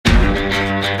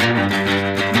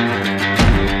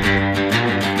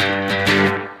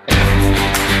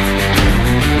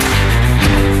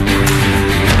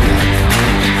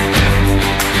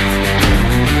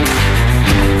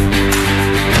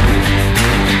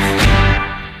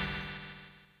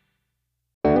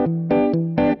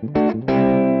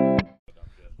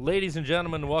Ladies and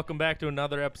gentlemen, welcome back to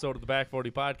another episode of the Back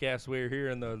 40 Podcast. We're here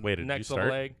in the Next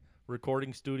Level Ag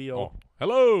recording studio. Oh,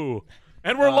 hello,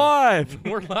 and we're live.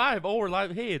 We're live. Oh, we're live.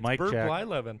 Hey, it's Mic Bert check.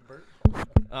 Blyleven.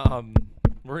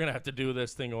 We're gonna have to do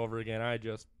this thing over again.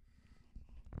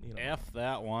 F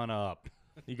that one up.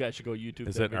 You guys should go YouTube.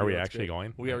 Is that it? video. Are we It's actually great.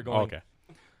 going? We are Oh, going.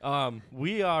 okay.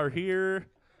 We are here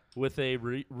with a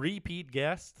repeat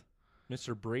guest,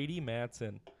 Mr. Brady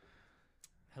Matson.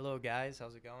 Hello, guys.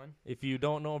 How's it going? If you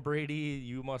don't know Brady,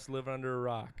 you must live under a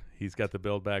rock. He's got the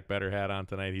Build Back Better hat on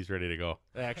tonight. He's ready to go.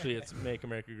 Actually, it's Make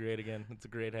America Great Again. It's a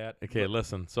great hat. Okay,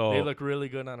 listen. So They look really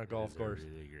good on a golf course.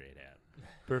 Really great hat.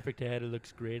 Perfect hat. It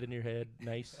looks great in your head.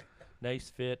 Nice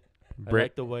fit. I Bra-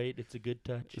 like the white. It's a good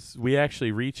touch. We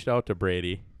actually reached out to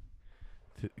Brady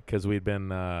because we'd been,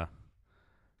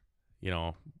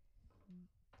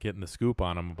 getting the scoop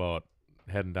on him about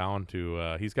heading down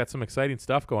to. He's got some exciting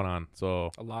stuff going on.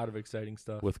 So A lot of exciting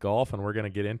stuff. with golf, and we're going to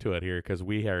get into it here because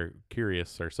we are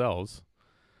curious ourselves.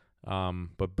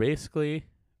 But basically,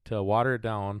 to water it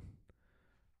down,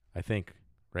 I think,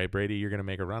 right, Brady, you're going to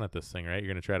make a run at this thing, right?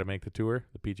 You're going to try to make the tour,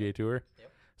 the PGA Tour.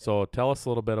 Yep. So tell us a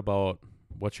little bit about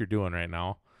what you're doing right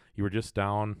now. You were just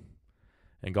down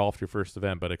and golfed your first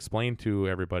event, but explain to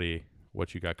everybody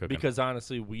what you got cooking. Because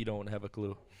honestly, we don't have a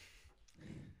clue.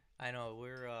 I know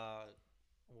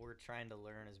we're trying to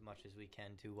learn as much as we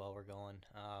can too while we're going.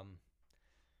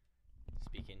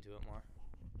 Speak into it more.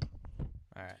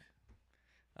 All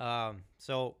right.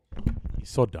 So he's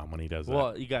so dumb when he does that.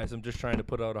 Well, you guys, I'm just trying to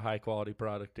put out a high quality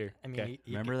product here. I mean, Okay.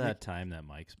 Remember that time that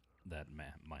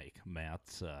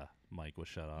Matt's mic was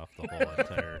shut off the whole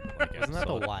entire wasn't that the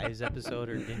episode? Wives episode,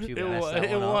 or didn't you? It mess was. that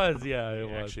It one up? was. Yeah, it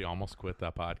We was. actually almost quit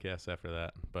that podcast after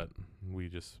that, but we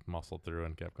just muscled through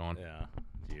and kept going. Yeah,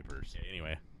 jeepers. Okay,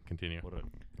 anyway, continue. What a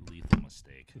lethal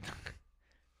mistake.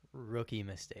 Rookie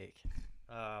mistake.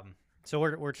 So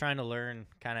we're trying to learn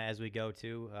kind of as we go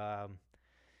too.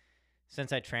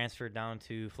 Since I transferred down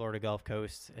to Florida Gulf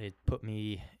Coast, it put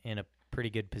me in a pretty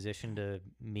good position to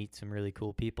meet some really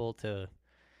cool people to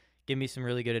give me some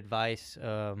really good advice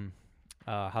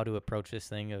how to approach this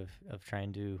thing of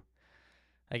trying to,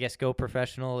 I guess, go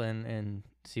professional and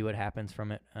see what happens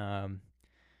from it.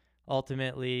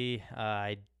 Ultimately,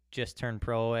 I just turned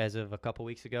pro as of a couple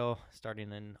weeks ago,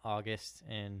 starting in August,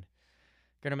 and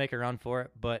going to make a run for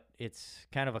it, but it's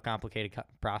kind of a complicated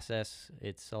process.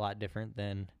 It's a lot different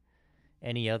than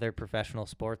any other professional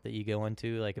sport that you go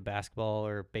into, like a basketball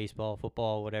or baseball,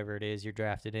 football, whatever it is you're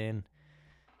drafted in,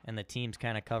 and the team's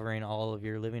kind of covering all of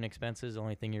your living expenses. The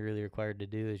only thing you're really required to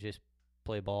do is just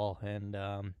play ball. And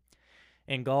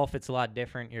in golf, it's a lot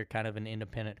different. You're kind of an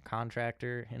independent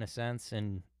contractor in a sense,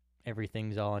 and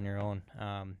everything's all on your own.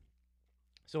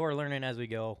 So we're learning as we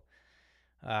go.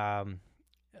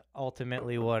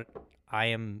 Ultimately, what I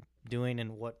am doing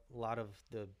and what a lot of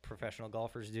the professional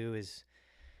golfers do is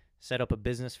set up a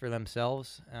business for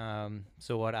themselves.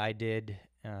 So what I did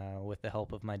with the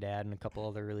help of my dad and a couple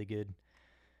other really good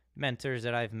mentors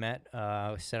that I've met,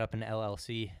 set up an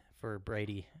LLC for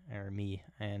Brady or me.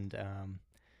 And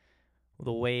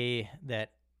the way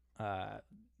that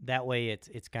that way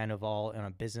it's kind of all in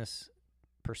a business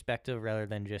perspective rather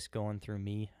than just going through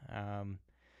me.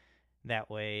 That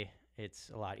way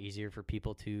it's a lot easier for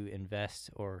people to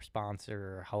invest or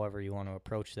sponsor or however you want to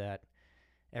approach that.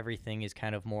 Everything is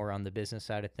kind of more on the business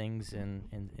side of things,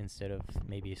 and instead of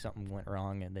maybe something went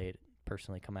wrong and they'd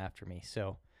personally come after me.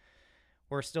 So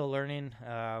we're still learning.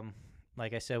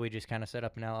 Like I said, we just kind of set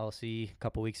up an LLC a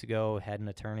couple weeks ago, had an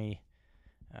attorney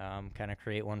kind of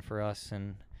create one for us.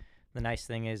 And the nice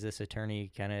thing is this attorney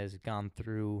kind of has gone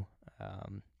through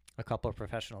a couple of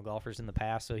professional golfers in the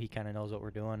past, so he kind of knows what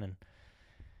we're doing, and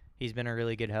he's been a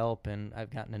really good help. And I've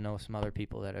gotten to know some other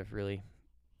people that have really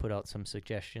put out some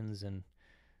suggestions and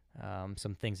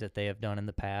some things that they have done in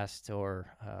the past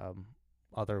or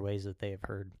other ways that they have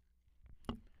heard.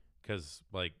 Because,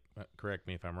 correct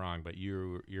me if I'm wrong, but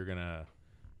you're gonna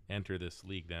enter this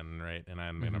league then, right? And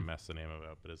I'm gonna mess the name of it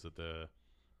up, but is it the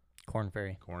Corn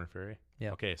Ferry? Corn Ferry?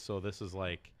 Yeah. Okay, so this is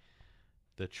like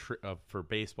the for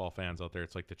baseball fans out there,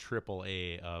 it's like the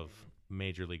AAA of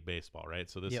Major League Baseball, right?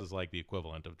 So this is like the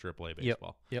equivalent of AAA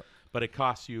baseball. Yep. But it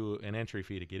costs you an entry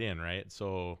fee to get in, right?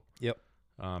 So. Yep.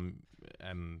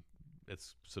 And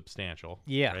it's substantial.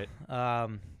 Yeah. Right?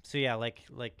 So yeah, like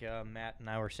Matt and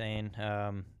I were saying,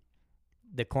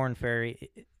 the Corn Ferry,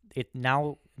 it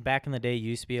now, back in the day,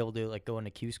 you used to be able to like go into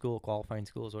Q school, qualifying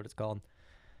school is what it's called,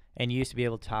 and you used to be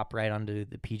able to top right onto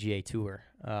the PGA Tour.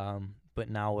 But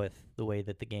now with the way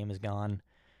that the game has gone,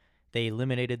 they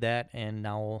eliminated that, and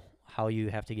now how you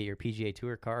have to get your PGA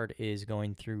Tour card is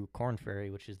going through Corn Ferry,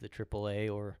 which is the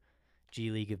AAA or G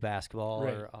League of basketball,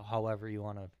 Right. or however you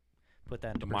want to put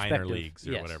that into The perspective. minor leagues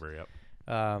or Yes. whatever.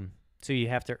 Yep. So you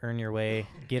have to earn your way,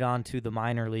 get onto the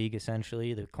minor league,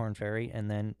 essentially, the Korn Ferry,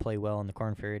 and then play well in the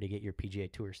Korn Ferry to get your PGA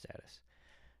Tour status.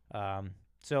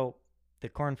 So the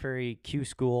Korn Ferry Q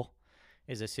School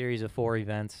is a series of 4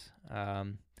 events.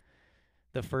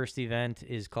 The first event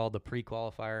is called the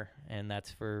pre-qualifier, and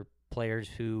that's for players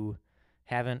who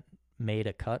haven't made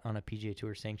a cut on a PGA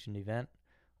Tour sanctioned event,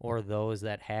 or those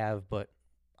that have but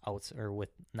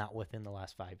not within the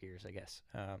last 5 years, I guess.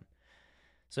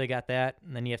 So you got that,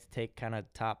 and then you have to take kind of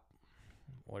top,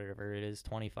 whatever it is,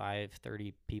 25,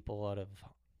 30 people out of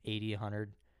 80,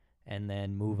 100, and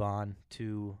then move on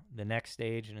to the next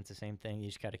stage, and it's the same thing. You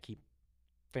just got to keep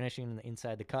finishing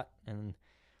inside the cut, and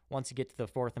once you get to the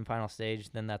 4th and final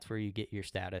stage, then that's where you get your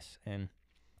status. And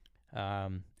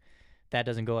that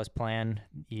doesn't go as planned.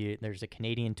 There's a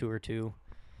Canadian Tour too,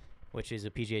 which is a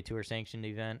PGA Tour sanctioned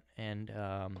event, and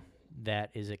that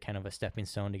is a kind of a stepping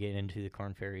stone to get into the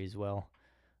Korn Ferry as well.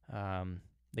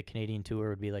 The Canadian Tour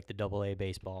would be like the AA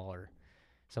baseball or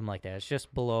something like that. It's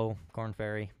just below Korn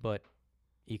Ferry, but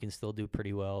you can still do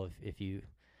pretty well if you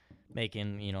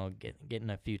making, getting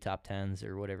a few top 10s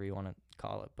or whatever you want to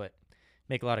call it. But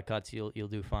make a lot of cuts, you'll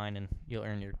do fine, and you'll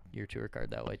earn your tour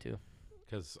card that way too.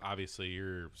 Because obviously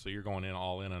you're going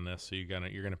all in on this, so you're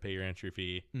gonna pay your entry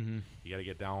fee. Mm-hmm. You got to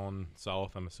get down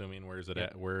south. I'm assuming. Where is it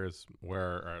at? Where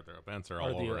are the events are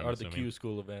all over? I'm Are the assuming. Q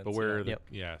School events? But where?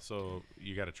 Yeah. So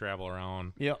you got to travel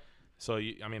around. Yep. So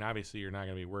obviously you're not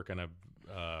gonna be working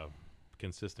a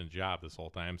consistent job this whole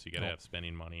time. So you got to have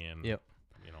spending money and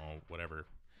whatever.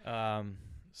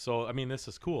 So this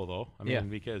is cool though.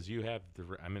 Because you have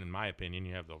in my opinion,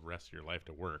 you have the rest of your life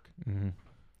to work. Mm-hmm.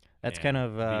 That's and kind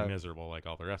of be miserable like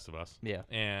all the rest of us. Yeah.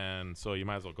 And so you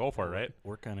might as well go for it, right?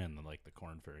 We're kind of in the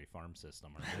Korn Ferry farm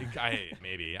system.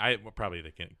 Probably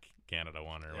the Canada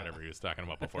one or whatever he was talking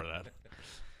about before that.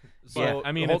 So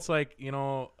it's like,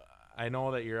 I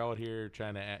know that you're out here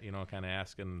trying to, kind of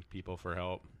asking people for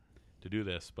help to do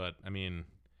this, but if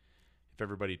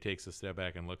everybody takes a step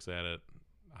back and looks at it,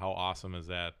 how awesome is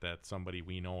that somebody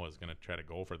we know is going to try to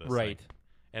go for this right. thing?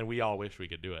 And we all wish we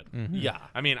could do it. Mm-hmm. Yeah.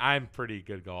 I'm pretty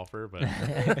good golfer, but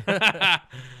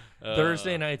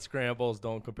Thursday night scrambles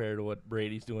don't compare to what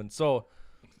Brady's doing. So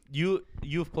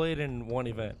you've played in one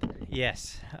event.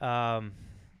 Yes.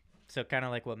 So kind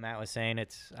of like what Matt was saying,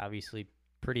 it's obviously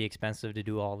pretty expensive to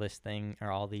do all this thing or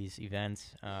all these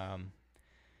events.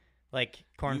 Like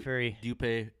Korn Ferry. Do you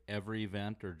pay every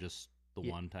event or just the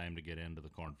one time to get into the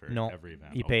Korn Ferry? No, every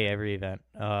event. You pay every event.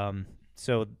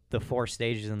 So the 4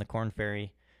 stages in the Korn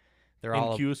Ferry, they're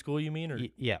all Q School, you mean? Or?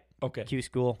 Yeah. Okay. Q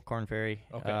School, Korn Ferry,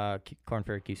 Okay. Korn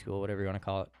Ferry Q School, whatever you want to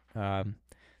call it.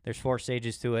 There's 4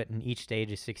 stages to it, and each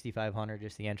stage is $6,500,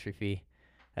 just the entry fee.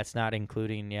 That's not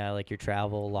including like your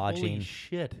travel, lodging. Holy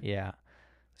shit. Yeah.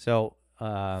 So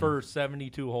for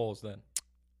 72 holes, then.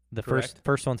 the correct?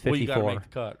 first one's 54. Well, you got to make the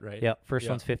cut, right? Yep. First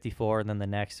one's 54, and then the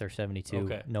next are 72.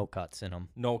 Okay. No cuts in them.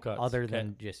 No cuts. Other Okay.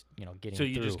 than just getting. So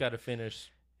you through. just got to finish.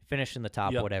 Finish in the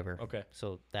top, Yep. whatever. Okay.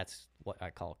 So that's what I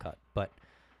call a cut. But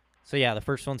so yeah, the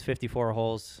first one's 54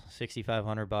 holes,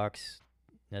 $6,500.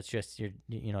 That's just your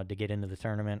to get into the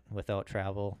tournament without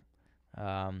travel.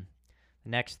 The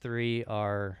next 3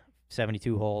 are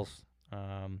 72 holes.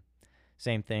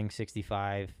 Same thing,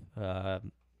 65.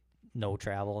 No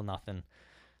travel, nothing.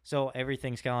 So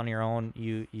everything's kind of on your own.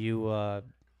 You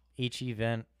each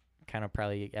event kind of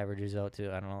probably averages out to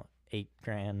 $8,000,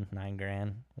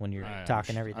 $9,000 when you're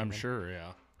talking everything. I'm sure,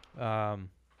 yeah.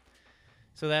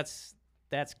 So that's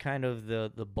kind of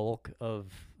the bulk of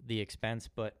the expense,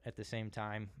 but at the same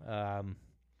time,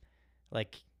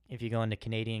 like if you go into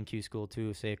Canadian Q School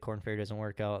too, say a Korn Ferry doesn't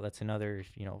work out, that's another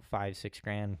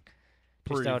 $5,000-$6,000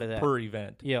 just out of that per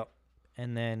event. Yep.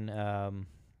 And then,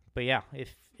 but yeah,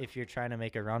 if you're trying to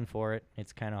make a run for it,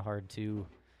 it's kind of hard to.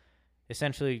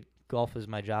 Essentially, golf is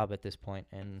my job at this point,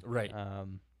 and Right.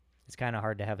 It's kind of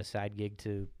hard to have a side gig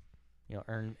to,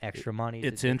 earn extra money.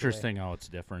 It's interesting how it's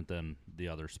different than the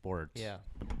other sports. Yeah.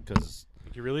 Because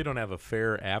you really don't have a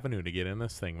fair avenue to get in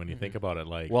this thing when you think about it.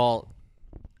 Like, well,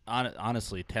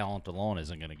 honestly, talent alone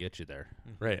isn't going to get you there.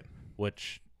 right.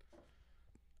 Which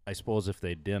I suppose if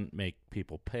they didn't make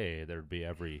people pay, there'd be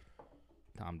every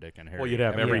Tom, Dick, and Harry. Well, you'd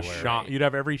have every everywhere. Sean. You'd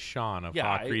have every Sean of Yeah,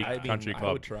 Hawk Creek I mean, Country I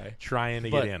Club would try. trying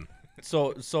to But- get in.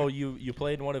 So you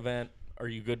played in one event. Are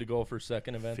you good to go for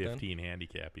second event 15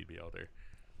 handicap, you'd be out there.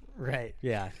 Right.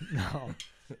 Yeah. No.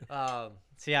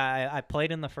 So yeah, I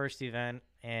played in the first event,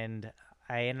 and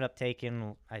I ended up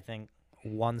taking, I think,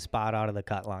 1 spot out of the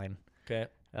cut line. then?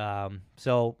 Okay.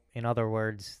 So in other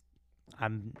words,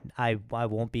 I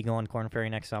won't be going Korn Ferry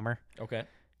next summer, Okay.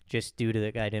 just due to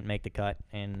the guy didn't make the cut,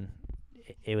 and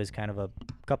it was kind of a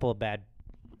couple of bad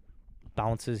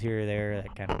bounces here or there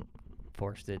that kind of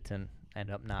forced it to end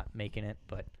up not making it,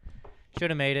 but should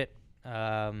have made it.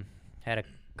 Had a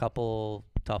couple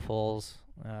tough holes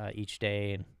each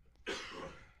day, and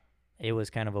it was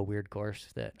kind of a weird course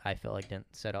that I felt like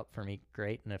didn't set up for me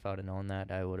great, and if I would have known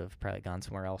that, I would have probably gone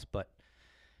somewhere else. But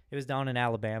it was down in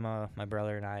Alabama. My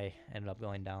brother and I ended up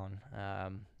going down,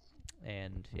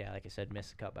 and yeah, like I said, missed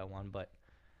the cut by one, but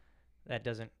that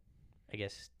doesn't, I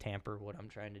guess, tamper what I'm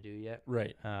trying to do yet.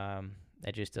 Right.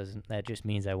 That just doesn't. That just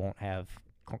means I won't have,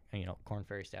 Korn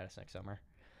Ferry status next summer.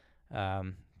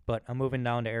 But I'm moving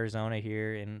down to Arizona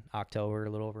here in October, a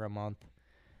little over a month,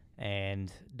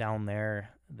 and down there,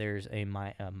 there's a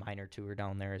minor tour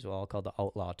down there as well called the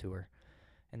Outlaw Tour.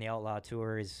 And the Outlaw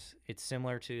Tour it's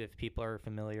similar to, if people are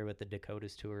familiar with the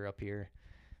Dakotas Tour up here.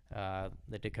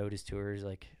 The Dakotas Tour is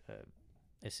like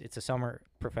it's a summer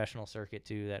professional circuit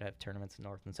too that have tournaments in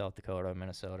North and South Dakota,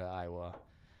 Minnesota, Iowa.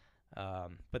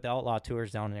 But the Outlaw Tour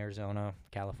is down in Arizona,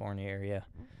 California area,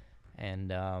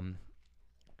 and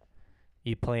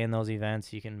you play in those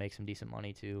events, you can make some decent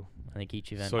money too. I think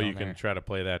each event. So down you can there. try to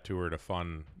play that tour to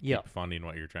keep funding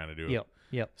what you're trying to do.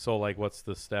 Yep. So like, what's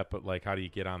the step? Like, how do you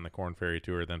get on the Korn Ferry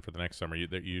Tour then for the next summer? You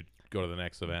go to the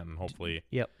next event and hopefully.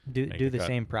 Yep. Do the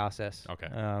same process. Okay.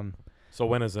 So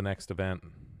when is the next event?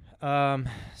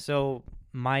 So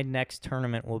my next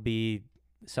tournament will be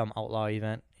some outlaw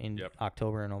event in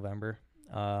October and November.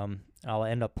 I'll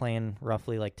end up playing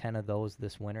roughly like 10 of those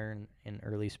this winter and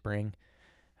early spring.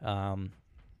 And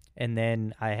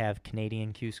then I have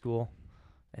Canadian Q School,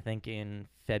 I think in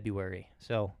February.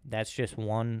 So that's just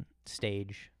one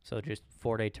stage. So just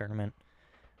 4-day tournament.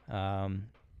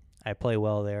 I play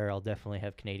well there. I'll definitely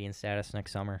have Canadian status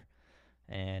next summer.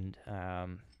 And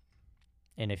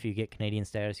if you get Canadian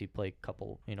status, you play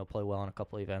play well in a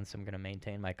couple events. I'm going to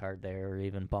maintain my card there or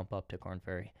even bump up to Korn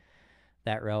Ferry,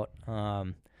 that route.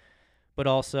 But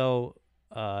also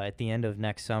at the end of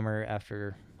next summer,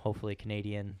 after hopefully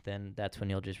Canadian, then that's when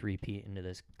you'll just repeat into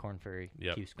this Korn Ferry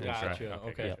Q School. Gotcha.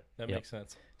 Okay. That makes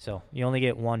sense. So you only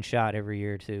get one shot every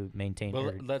year to maintain.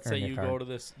 Well, let's say you go to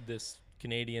this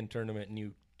Canadian tournament and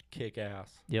you kick ass.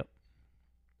 Yep.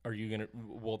 Are you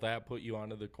will that put you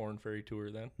onto the Korn Ferry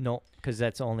Tour then? No, because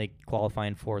that's only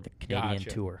qualifying for the Canadian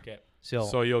Tour. Okay.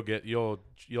 So you'll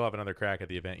have another crack at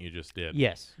the event you just did.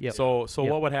 Yes. Yep. So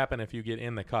what would happen if you get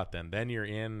in the cut then? Then you're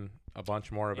in a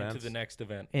bunch more events? Into the next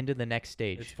event. Into the next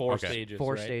stage. It's 4 stages,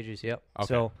 Four right? stages, yep. Okay.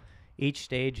 So each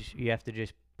stage you have to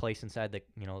just place inside the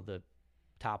the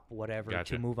top whatever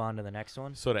Gotcha. to move on to the next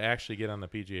one. So to actually get on the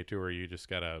PGA Tour, you just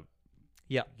got to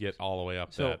get all the way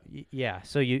up so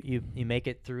so you make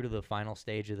it through to the final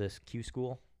stage of this Q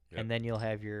School, and then you'll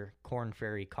have your Korn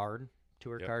Ferry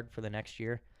tour card for the next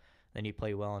year. Then you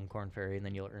play well on Korn Ferry, and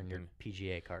then you'll earn your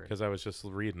PGA card. Because I was just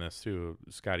reading this too.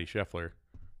 Scotty Scheffler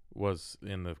was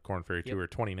in the Korn Ferry Tour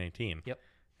 2019. Yep.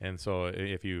 And so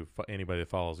if anybody that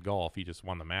follows golf, he just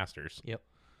won the Masters. Yep.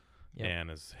 And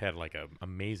has had like an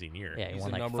amazing year. Yeah, he he's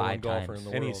won the like number 5 one golfer times. in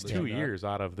the And world. he's 2 years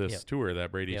out of this tour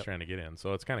that Brady's Yep. trying to get in.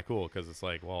 So it's kind of cool because it's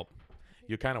like, well,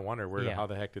 you kind of wonder how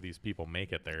the heck do these people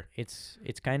make it there? It's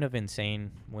kind of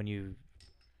insane when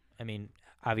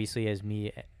obviously as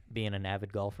me being an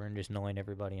avid golfer and just knowing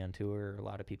everybody on tour, a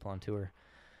lot of people on tour,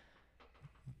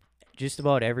 just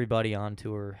about everybody on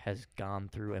tour has gone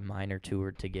through a minor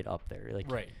tour to get up there.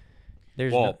 Like, right.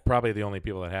 There's probably the only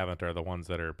people that haven't are the ones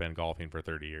that have been golfing for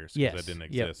 30 years. Yes. That didn't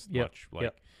exist much.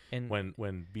 Like And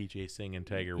when BJ Singh and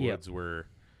Tiger Woods were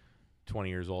 20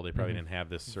 years old, they probably didn't have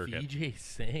this circuit. VJ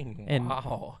Singh. And-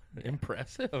 Wow.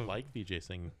 Impressive. I like VJ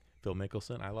Singh, Phil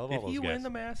Mickelson. I love all Did those he guys. win the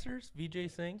Masters,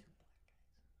 VJ Singh?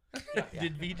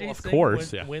 Did VJ Of Singh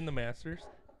course, win the Masters?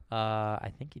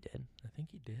 I think he did. I think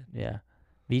he did. Yeah.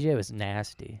 VJ was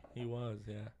nasty. He was,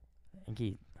 yeah. I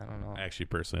think I don't know. I actually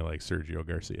personally like Sergio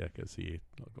Garcia because he's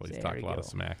There talked a you lot go. of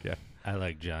smack. Yeah. I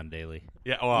like John Daly.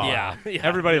 Yeah. Well, Yeah.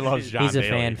 everybody loves John He's a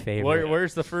Daly. fan favorite.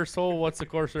 Where's the first hole? What's the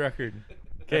course record?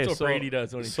 Okay, That's what so- Brady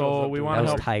does when he so shows up we to wanna That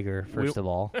the was help- Tiger, first of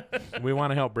all. We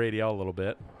want to help Brady out a little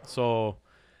bit. So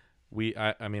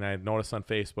I noticed on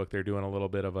Facebook they're doing a little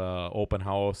bit of a open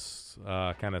house,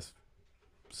 kind of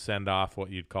send off, what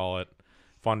you'd call it,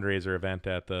 fundraiser event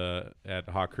at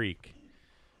Hawk Creek.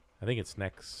 I think it's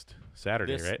next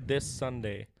Saturday, right? This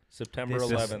Sunday, September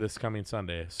This 11th. this coming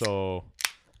Sunday. So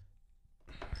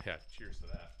yeah, cheers to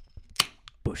that.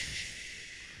 Bush.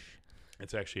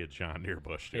 It's actually a John Deere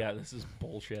bush, too. Yeah, this is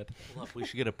bullshit. We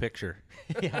should get a picture.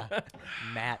 Yeah.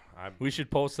 Matt. We should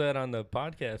post that on the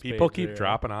podcast. People page keep there.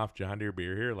 dropping off John Deere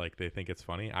beer here like they think it's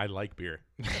funny. I like beer.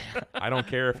 I don't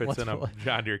care if it's What's in a what?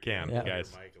 John Deere can, Yeah.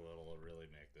 guys. Mike a little to really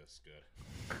make this this is good.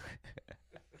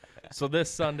 So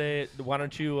this Sunday, why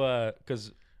don't you?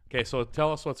 Because Okay, so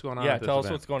tell us what's going on. yeah, at this tell us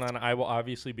event. what's going on. I will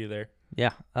obviously be there.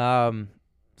 Yeah.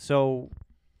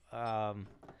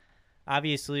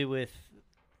 Obviously we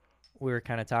were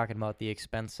kind of talking about the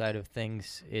expense side of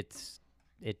things.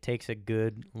 It takes a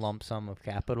good lump sum of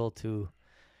capital to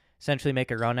essentially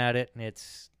make a run at it, and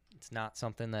it's not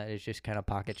something that is just kind of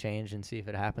pocket change and see if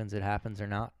it happens or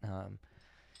not.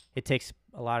 It takes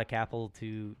a lot of capital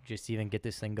to just even get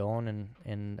this thing going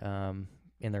and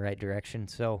in the right direction.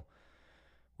 So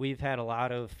we've had a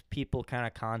lot of people kind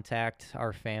of contact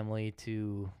our family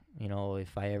to,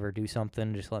 if I ever do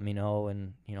something, just let me know.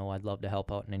 And, I'd love to help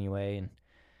out in any way. And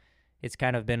it's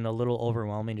kind of been a little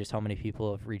overwhelming just how many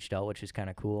people have reached out, which is kind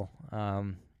of cool.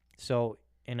 So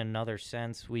in another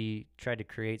sense, we tried to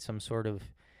create some sort of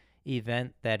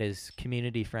event that is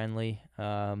community friendly.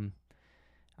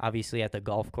 Obviously at the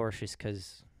golf course, just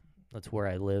because that's where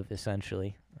I live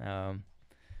essentially.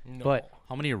 But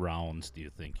how many rounds do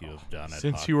you think you have done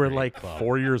Since you were like Club?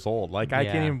 4 years old? Like I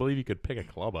can't Yeah. even believe you could pick a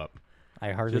club up.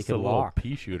 I hardly Just could a little walk.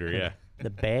 pea shooter, yeah. The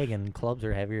bag and clubs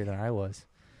are heavier than I was.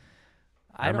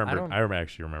 I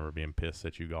actually remember being pissed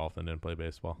that you golfed and didn't play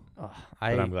baseball. But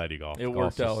I'm glad you golfed. It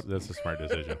worked out. That's a smart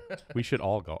decision. We should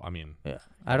all go. I mean, Yeah,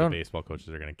 the baseball coaches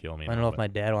are going to kill me. I don't know if my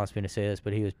dad wants me to say this,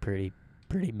 but he was pretty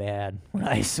mad when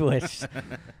I switched.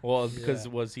 Well, because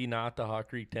was he not the Hawk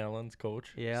Creek Talons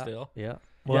coach? Yeah. Still. Yeah.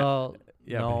 Well,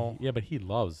 Yeah, no. but he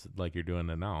loves like you're doing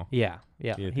it now. Yeah.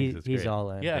 He thinks it's He's great.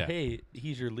 all in. Yeah, Yeah. Hey,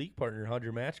 he's your league partner. How'd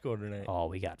your match go tonight? Oh,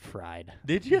 we got fried.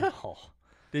 Did you? Oh.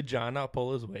 Did John not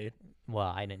pull his weight? Well,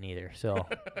 I didn't either. So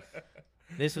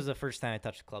this was the first time I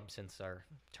touched the club since our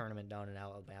tournament down in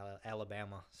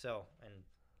Alabama. So, and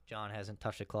John hasn't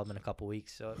touched a club in a couple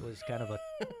weeks, so it was kind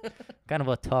of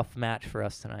a tough match for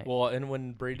us tonight. Well, and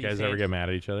when Brady You guys ever get mad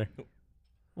at each other?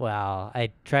 Well,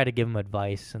 I try to give him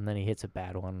advice, and then he hits a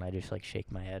bad one, and I just like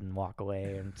shake my head and walk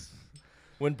away. And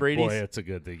when Brady's Boy, it's a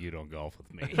good thing you don't golf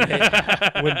with me.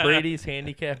 when Brady's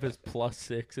handicap is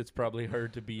 +6, it's probably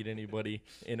hard to beat anybody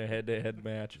in a head-to-head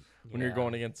match when you're Yeah.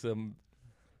 going against a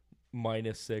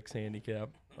 -6 handicap.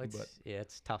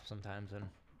 It's tough sometimes, and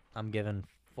I'm given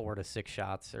 4 to 6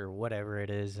 shots or whatever it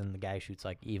is, and the guy shoots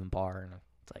like even par, and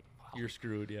it's like, wow. You're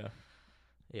screwed, yeah.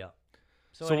 Yeah.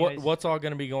 So anyways, what's all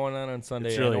going to be going on Sunday?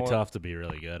 It's I really know- tough to be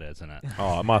really good, isn't it?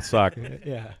 Oh, it must suck.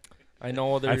 Yeah. I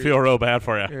know there. I feel real bad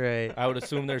for you. Right. I would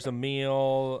assume there's a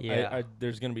meal. Yeah.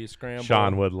 There's going to be a scramble.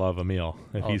 Sean would love a meal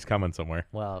if Oh. he's coming somewhere.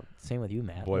 Well, same with you,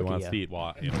 Matt. Boy Look at wants ya. to eat.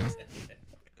 Well,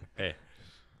 hey,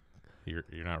 you're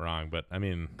not wrong, but I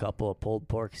mean, Couple of pulled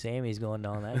pork Sammy's going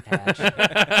down that hatch.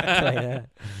 Tell you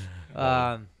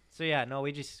that. So yeah, no,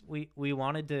 we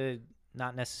wanted to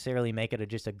not necessarily make it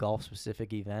just a golf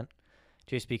specific event,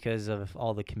 just because of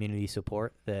all the community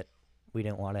support that we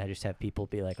didn't want to just have people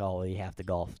be like, oh, well, you have to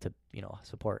golf to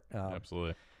support.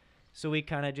 absolutely. So we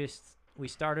kind of we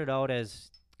started out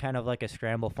as kind of like a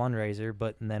scramble fundraiser,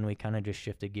 but then we kind of just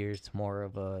shifted gears to more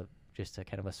of a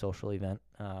kind of a social event.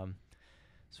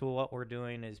 So what we're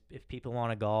doing is if people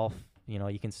want to golf,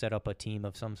 you can set up a team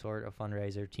of some sort, a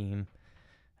fundraiser team,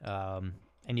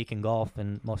 and you can golf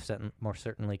and more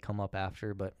certainly come up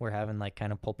after. But we're having like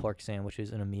kind of pulled pork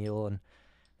sandwiches and a meal and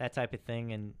that type of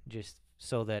thing, and just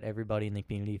so that everybody in the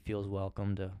community feels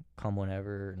welcome to come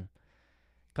whenever and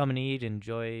come and eat,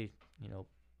 enjoy,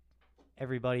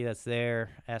 everybody that's there,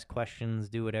 ask questions,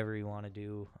 do whatever you want to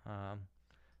do.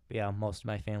 But yeah, most of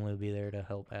my family will be there to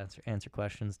help answer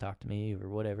questions, talk to me, or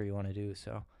whatever you want to do.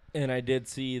 So. And I did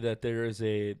see that there is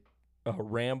a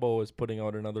Rambo is putting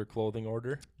out another clothing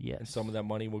order. Yes. And some of that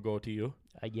money will go to you.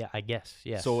 Yeah, I guess.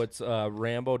 Yes. So it's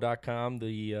Rambo.com.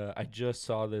 I just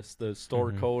saw this. The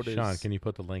store code is. Sean, can you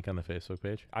put the link on the Facebook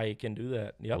page? I can do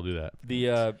that. Yep. We'll do that.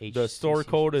 The store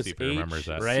code is See if he remembers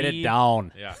that. Write it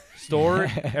down. Yeah. Store.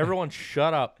 Everyone,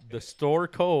 shut up. The store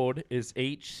code is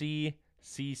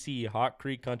HCCC, Hawk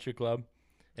Creek Country Club,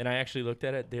 and I actually looked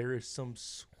at it. There is some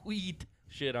sweet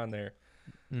shit on there.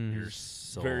 You're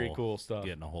so Very cool stuff.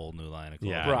 Getting a whole new line of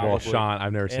clothes. Yeah. Probably. Well, Sean,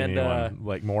 I've never seen And, anyone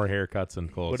like more haircuts and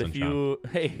clothes But than if Sean. you,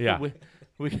 hey, Yeah.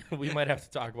 we might have to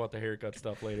talk about the haircut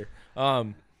stuff later.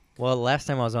 Well, the last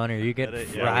time I was on here, you get Yeah, we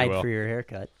fried will. for your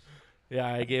haircut. Yeah,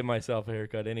 I gave myself a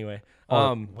haircut anyway.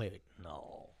 Wait,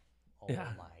 no. Oh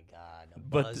Yeah. my God, a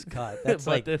But- buzz cut. That's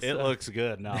but like this, It looks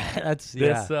good now. that's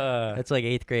this, that's like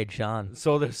 8th grade Sean.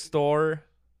 so the store,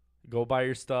 go buy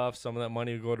your stuff. Some of that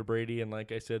money will go to Brady, and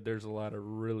like I said, there's a lot of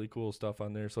really cool stuff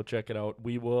on there. So check it out.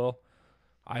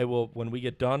 I will when we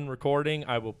get done recording,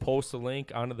 I will post a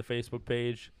link onto the Facebook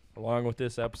page along with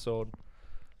this episode,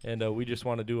 and we just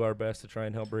want to do our best to try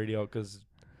and help Brady out because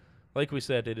like we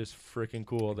said, it is freaking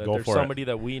cool that Go there's for it. somebody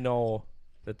that we know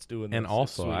that's doing this. And It's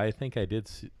also, sweet. I think I did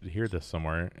hear this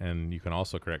somewhere, and you can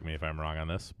also correct me if I'm wrong on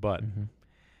this, but Mhm.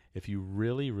 if you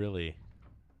really, really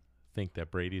think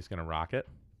that Brady's going to rock it,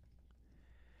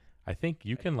 I think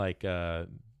you can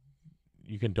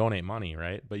you can donate money,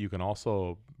 right? But you can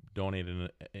also donate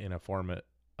in a form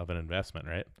of an investment,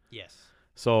 right? Yes.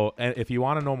 So, and if you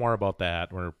want to know more about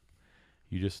that, or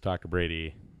you just talk to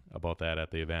Brady about that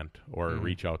at the event, or Mhm.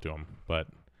 reach out to him. But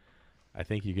I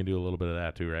think you can do a little bit of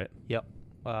that too, right? Yep.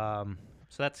 So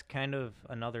that's kind of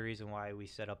another reason why we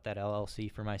set up that LLC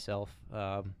for myself.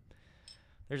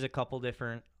 There's a couple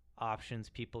different options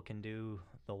people can do.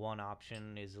 The one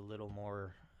option is a little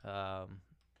more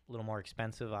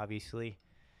expensive, obviously.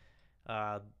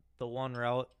 The one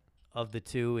route of the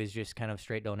two is just kind of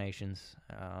straight donations.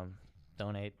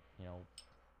 Donate,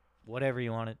 whatever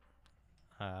you want it.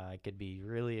 It could be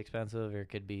really expensive, or it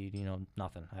could be,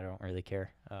 nothing. I don't really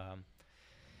care. So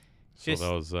Just-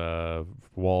 those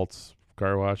Waltz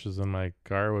car washes in my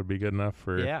car would be good enough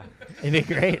for Yeah, it'd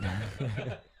be great.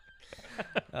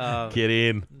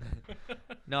 kidding.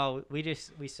 No, we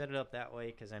set it up that way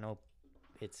because I know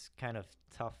it's kind of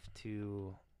tough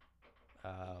to.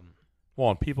 Well,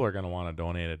 and people are going to want to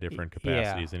donate at different yeah.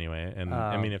 capacities anyway. And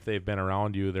I mean, Um, if they've been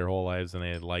around you their whole lives and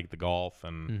they like the golf,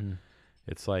 and Mhm.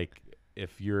 it's like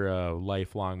if you're a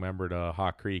lifelong member to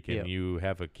Hawk Creek and Yep. you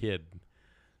have a kid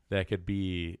that could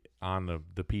be on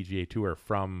the PGA Tour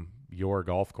from your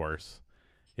golf course,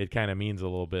 it kind of means a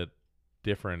little bit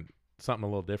different, something a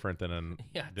little different than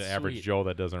Yeah, the it's average sweet. Joe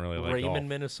that doesn't really like Raymond, golf.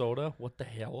 Minnesota. What the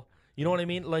hell? You know what I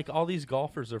mean? Like, all these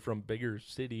golfers are from bigger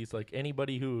cities. Like,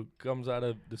 anybody who comes out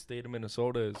of the state of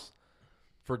Minnesota is,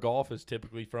 for golf, is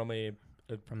typically from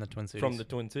From the Twin Cities. from the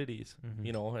Twin Cities. Mhm.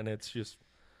 You know, and it's just.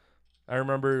 I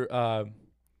remember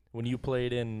when you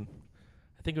played in,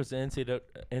 I think it was the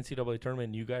NCAA tournament.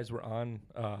 And you guys were on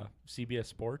CBS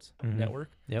Sports Mhm.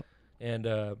 Network. Yep.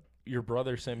 And your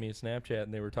brother sent me a Snapchat,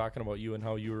 and they were talking about you and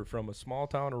how you were from a small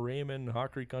town of Raymond,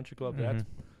 Hawk Creek Country Club. Mhm.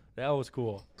 That was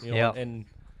cool. You know, Yeah. and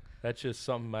that's just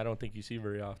something I don't think you see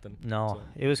very often. No, So-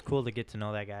 it was cool to get to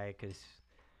know that guy because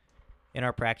in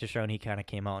our practice round, he kind of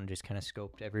came out and just kind of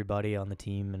scoped everybody on the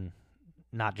team, and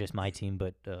not just my team,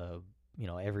 but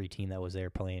every team that was there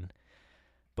playing.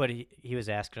 But he was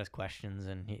asking us questions,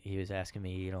 and he was asking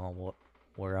me,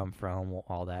 where I'm from,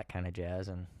 all that kind of jazz.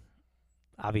 And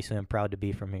obviously, I'm proud to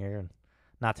be from here, and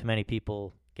not too many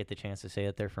people get the chance to say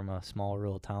that they're from a small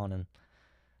rural town,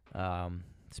 and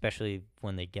especially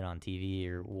when they get on TV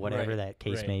or whatever Right, that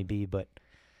case right. may be. But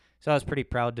so I was pretty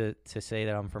proud to say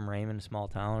that I'm from Raymond, a small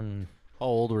town. And How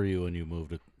old were you when you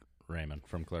moved to Raymond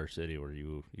from Clare City? Where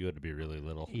you had to be really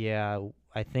little? yeah,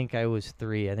 I think I was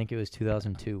 3. I think it was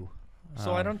 2002.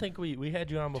 So I don't think we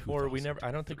had you on before.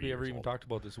 I don't think 2003 we ever years even old. talked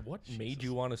about this. What made Jesus.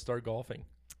 you want to start golfing?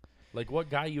 Like, what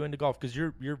got you into golf? Because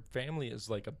your family is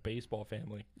like a baseball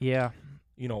family. Yeah.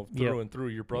 Through Yep. and through.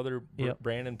 Your brother Yep.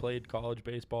 Brandon played college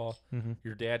baseball. Mm-hmm.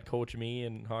 Your dad coached me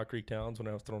in Hawk Creek Towns when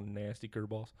I was throwing nasty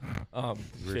curveballs.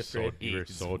 You were Fifth so, grade. you were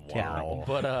so Yeah. terrible.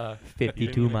 But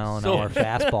 52 mile an So- hour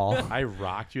fastball. I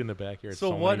rocked you in the backyard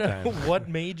so so what many times.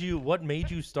 what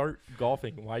made you start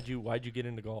golfing? Why'd you get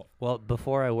into golf? Well,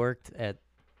 before I worked at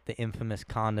the infamous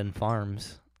Condon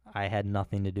Farms, I had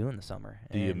nothing to do in the summer.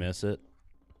 Do you And miss it?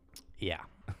 Yeah.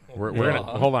 We're Yeah.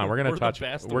 gonna hold on. We're We're gonna the touch.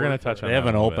 best to We're gonna work touch for. on. They have that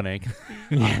an a little bit.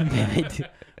 opening.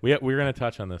 We're gonna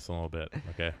touch on this a little bit.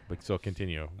 Okay, but so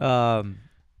continue.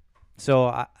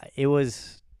 So it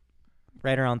was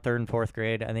right around 3rd and 4th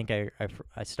grade. I think I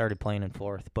started playing in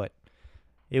 4th, but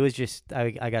it was just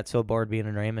I got so bored being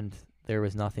in Raymond. There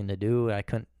was nothing to do. I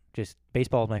couldn't just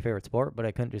baseball was my favorite sport, but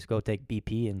I couldn't just go take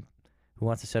BP, and who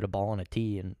wants to set a ball on a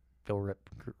tee and go rip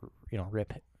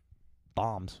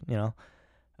bombs,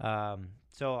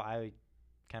 So I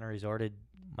kind of resorted.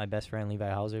 My best friend Levi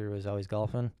Hauser was always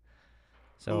golfing.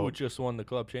 So Who just won the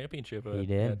club championship He at,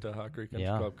 did. at the Hawk Creek Country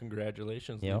Yeah. Club.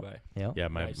 Congratulations, Yep. Levi. Yeah,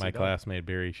 my Nicely done. classmate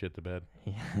Barry shit the bed.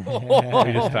 We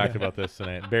we just talked about this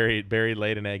tonight. Barry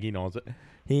laid an egg. He knows it.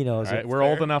 He knows All right, it. we're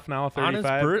old enough now, at On his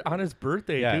 35. on his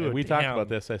birthday, Yeah, too. we talked Damn. about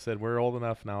this. I said we're old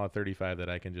enough now at 35 that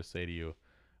I can just say to you,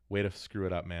 way to screw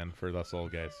it up, man, for us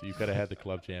old guys. You could have had the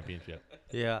club championship.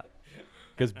 Yeah.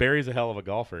 Because Barry's a hell of a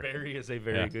golfer. Barry is a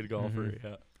very Yeah. good golfer. Mhm.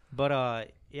 Yeah.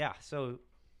 But yeah, so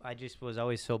I just was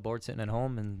always so bored sitting at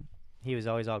home, and he was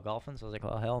always out golfing, so I was like,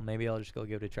 well, hell, maybe I'll just go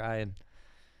give it a try, and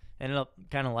ended up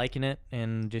kind of liking it,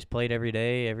 and just played every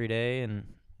day,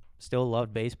 and still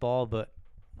loved baseball. But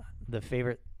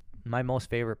my most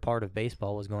favorite part of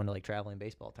baseball was going to like traveling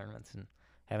baseball tournaments and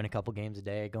having a couple games a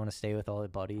day, going to stay with all the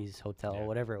buddies, hotel, Yeah.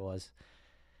 whatever it was.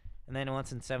 And then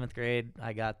once in 7th grade,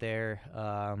 I got there.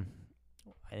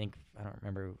 I don't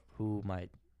remember who my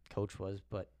coach was,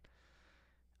 but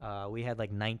we had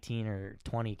like 19 or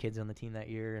 20 kids on the team that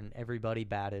year, and everybody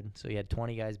batted. So you had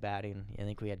 20 guys batting. I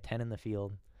think we had 10 in the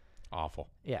field. Awful.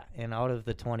 Yeah, and out of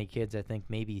the 20 kids, I think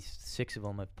maybe 6 of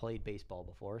them have played baseball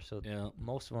before. So Yeah.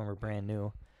 most of them were brand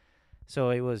new.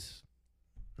 So it was,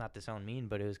 not to sound mean,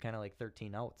 but it was kind of like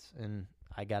 13 outs. And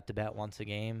I got to bat once a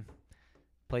game.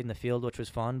 Played in the field, which was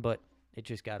fun, but it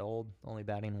just got old, only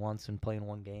batting once and playing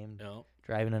one game. Yeah.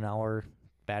 Driving an hour,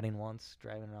 batting once,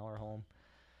 driving an hour home.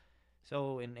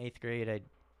 So in 8th grade,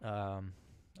 I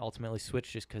ultimately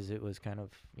switched just because it was kind of,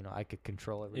 I could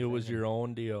control everything. It was your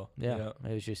own deal. Yeah,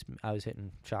 it was just, I was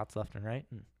hitting shots left and right.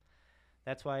 And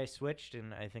that's why I switched,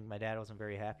 and I think my dad wasn't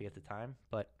very happy at the time,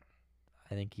 but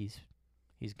I think he's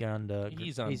grown to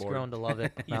He's on board. grown to love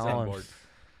it. He's now, on and board.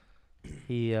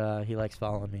 He likes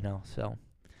following me now, so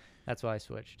that's why I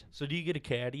switched. So do you get a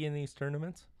caddy in these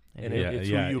tournaments? And Yeah. it's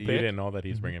who you pick? didn't know that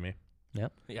he's Mhm. bringing me,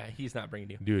 Yeah, he's not bringing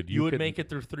you. dude. You would could- make it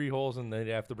through 3 holes, and they'd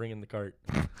have to bring in the cart.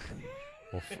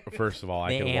 Well, first of all,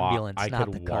 I The could ambulance, walk. I not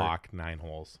could the cart. walk 9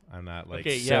 holes. I'm not like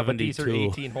Okay, yeah, but these are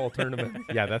 72. 18-hole tournaments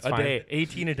yeah, that's a fine. day.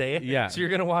 18 a day? Yeah. So you're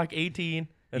going to walk 18,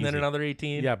 and then Easy. another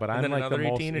 18. Yeah, but and I'm then like the another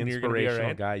most 18, and you're going to be all inspirational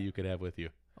right. guy you could have with you.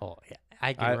 Oh, yeah.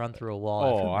 I can I- run through a wall.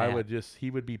 Oh, after I Matt. would just.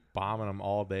 He would be bombing them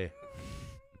all day.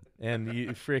 And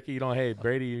you frick, hey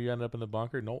Brady, you end up in the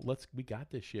bunker. No, we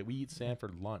got this shit. We eat sand for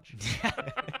lunch.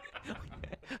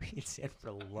 He said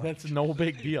for lunch. That's no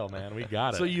big deal, man. We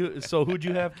got it. So who'd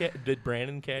you have? Did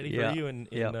Brandon caddy Yeah. for you in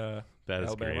Yep. That is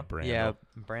Alabama? great, Brandon. Yeah,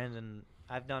 Brandon.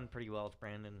 I've done pretty well with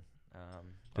Brandon.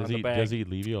 Does on the he bag. does he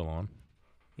leave you alone?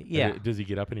 Yeah, Does he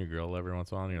get up in your grill every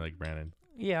once in a while and you're like, Brandon,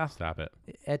 yeah. stop it?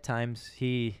 At times,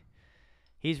 he's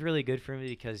really good for me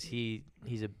because he's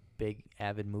a big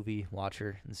avid movie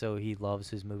watcher, and so he loves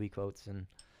his movie quotes, and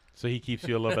So he keeps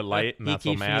you a little bit light and he not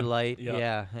so keeps mad. me light. Yeah.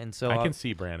 Yeah, and so I can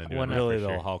see Brandon doing when that Really for though,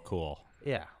 sure. how cool.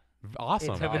 yeah.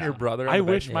 Awesome. It's Having your awesome. brother. On I the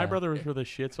wish bench. my Yeah. brother was for the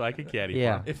shit so I could caddy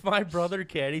Yeah. for him. If my brother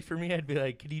caddied for me, I'd be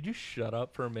like, "Can you just shut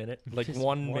up for a minute? Like Just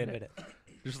 1 minute.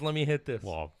 Just let me hit this."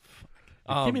 Well,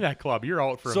 Um, give me that club. You're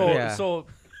out for a So minute. Yeah. so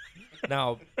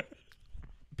now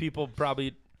people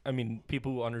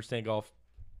who understand golf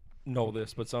know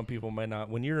this, but some people might not.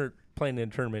 When you're playing in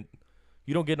a tournament,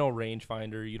 you don't get no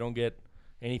rangefinder, you don't get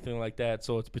anything like that.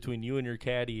 So it's between you and your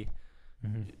caddy.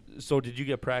 So did you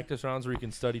get practice rounds where you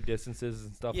can study distances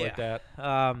and stuff like that?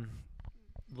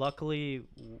 Luckily,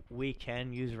 we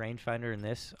can use rangefinder in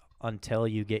this until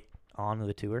you get onto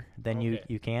the tour. Then Okay.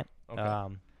 you can't.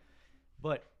 Okay.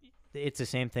 But it's the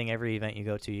same thing every event you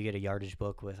go to. You get a yardage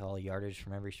book with all the yardage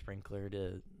from every sprinkler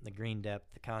to the green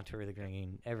depth, the contour of the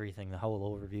green, everything, the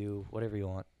hole overview, whatever you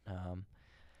want.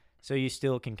 So you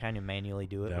still can kind of manually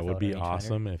do it. That would without a be rangefinder.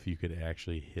 awesome if you could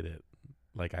actually hit it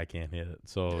like I can't hit it.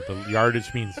 So the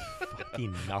yardage means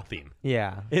fucking nothing.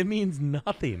 Yeah, It means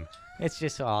nothing. it's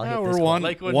just I'll Yeah, hit we're this one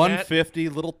Like when 150,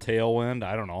 little tailwind.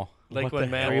 I don't know. Like What when the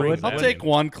Matt hell brings would I'll that in- take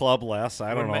one club less.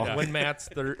 I don't when know. Ma- when Matt's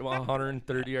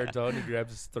 130 yards out and he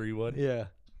grabs his 3-wood. Yeah.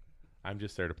 I'm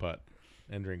just there to putt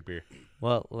and drink beer.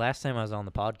 Well, last time I was on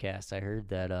the podcast, I heard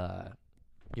that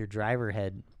your driver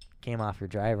head came off your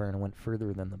driver and went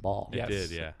further than the ball. It did,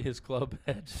 yeah. His club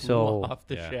head flew So- off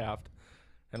the Yeah. shaft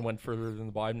and went further than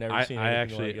the ball. I've never I seen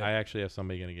anything like it. actually have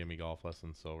somebody gonna give me golf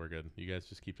lessons, so we're good. You guys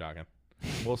just keep talking.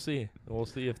 We'll see. We'll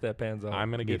see if that pans out. I'm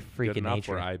gonna be a get freak good of enough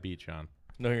nature. where I beat Sean.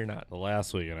 No, you're not. The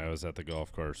last weekend I was at the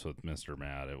golf course with Mr.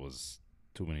 Matt. It was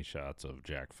too many shots of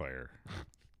Jack Fire.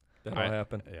 That'll I-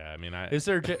 happen. Yeah, I mean, Is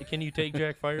there? Can you take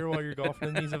Jack Fire while you're golfing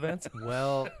in these events?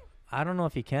 Well, I don't know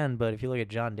if you can, but if you look at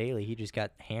John Daly, he just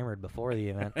got hammered before the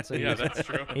event. So yeah, he's, that's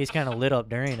true. he's kind of lit up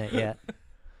during it yet.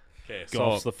 Okay,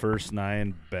 Golf's so the first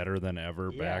 9 better than ever.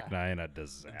 Yeah. Back 9 a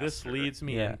disaster. this leads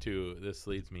me Yeah.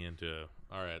 into.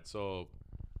 All right, so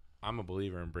I'm a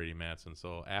believer in Brady Matson.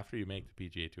 So after you make the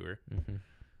PGA Tour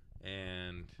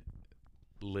and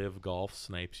Live Golf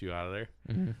snipes you out of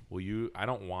there, will you? I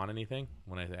don't want anything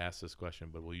when I ask this question,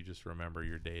 but will you just remember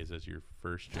your days as your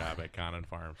first job at Conan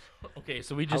Farms? Okay,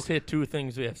 so we just hit 2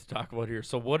 things we have to talk about here.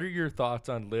 So what are your thoughts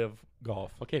on Live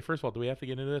Golf? Okay, first of all, do we have to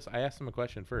get into this? I asked him a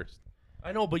question first.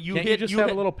 I know, but you Can't hit. you just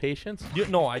have a little patience?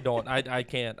 No, I don't. I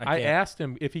can't. I I can't. asked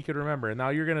him if he could remember, and now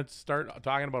you're gonna start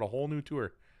talking about a whole new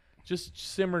tour. Just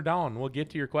simmer down. We'll get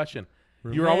to your question.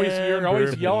 You're always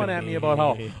Remember yelling at me about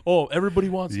how everybody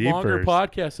wants longer Jeepers.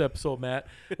 podcast episode, Matt.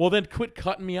 Well, then quit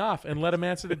cutting me off and let him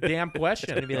answer the damn Gonna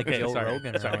question. be like Okay, Joe sorry,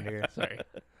 Rogan sorry, around here. Sorry.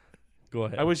 Go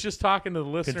ahead. I was just talking to the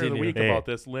listener of the Continue. week Hey. about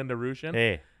this, Linda Rushin.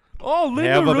 Hey, Oh,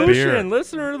 Linda Have a beer. Rushin,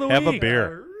 listener of the Have a week.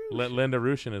 beer. Linda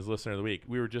Rushin is listener of the week.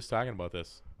 We were just talking about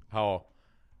this. How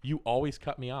you always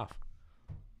cut me off.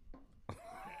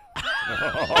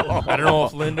 I don't know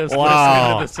if Linda's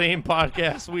Wow. listening to the same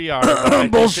podcast we are. But I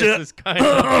think this is kind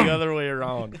of the other way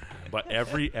around. But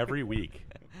every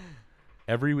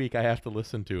week I have to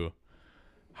listen to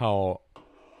how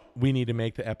we need to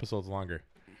make the episodes longer.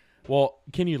 Well,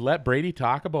 can you let Brady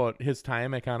talk about his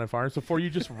time at Condon Farms before you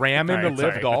just ram into Alright,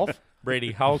 Live sorry. Golf?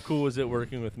 Brady, how cool was it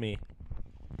working with me?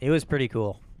 It was pretty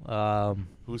cool.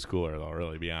 Who's cooler though?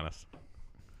 Really, be honest.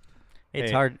 It's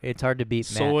Hey, hard. It's hard to beat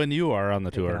So Matt. when you are on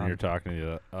the Take it tour and on. you're talking to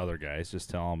the other guys, just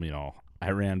tell them,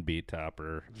 I ran Beat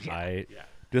Topper.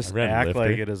 Just I ran act Lifter.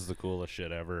 like it is the coolest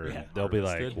shit ever. and they'll be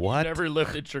like, Harvested. what? You never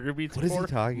lifted sugar beets What is before?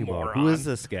 he talking about? Moron. Who is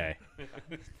this guy?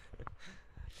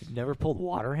 You've never pulled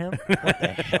water hemp? What the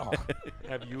hell?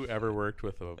 Have you ever worked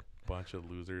with a bunch of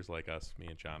losers like us, me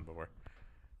and John, before?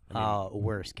 I mean,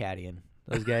 Worse, caddying.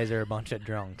 Those guys are a bunch of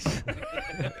drunks.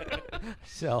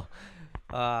 So,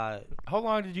 How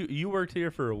long did you worked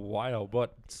here for a while?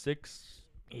 What, six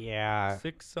yeah,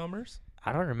 summers?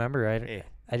 I don't remember. Hey.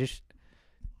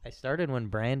 I started when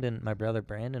my brother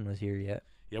Brandon was here yet.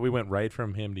 yeah, we went right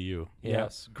from him to you. Yeah.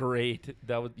 Yes, great.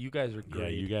 You guys are Yeah,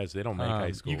 great. you guys, they don't make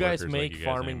high school You guys workers make like you guys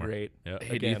farming anymore. great. Yeah.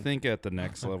 Hey, do you Again. think at the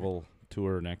next level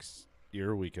tour next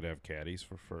year we could have caddies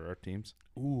for our teams?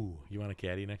 Ooh, you want a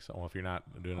caddy next? Oh, if you're not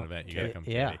doing an event, you gotta come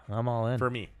Yeah, caddy. I'm all in. For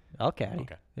me. I'll caddy.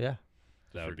 Okay. Yeah,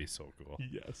 That would be so cool.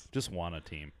 Yes. Just one a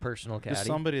team. personal caddy. Just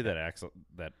somebody that acts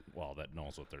that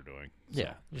knows what they're doing.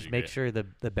 yeah, So, just you make get- sure the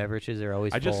beverages are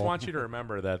always I just full. want you to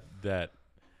remember that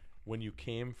when you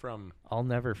came from, I'll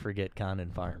never forget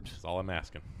Condon Farms. that's all I'm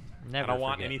asking. Never I don't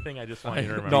want forget. anything. I just want you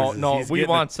to remember. No, this. no, he's we getting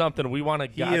want something. We want a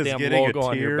He is goddamn getting logo a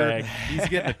on your tear. bag. He's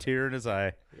getting a tear in his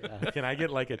eye. Can I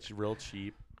get like a real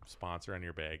cheap sponsor on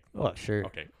your bag? Oh, sure.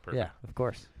 Okay, perfect. Yeah, of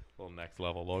course. Little next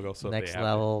level logo. So if Next they have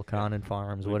level, Condon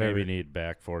Farms, whatever. Maybe need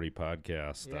Back 40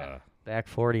 podcast Yeah. Back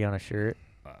 40 on a shirt.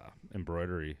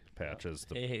 embroidery patches.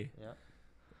 To, Hey, Yeah.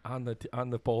 on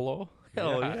the polo.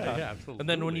 Hell yeah. absolutely. And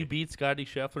then when you beat Scotty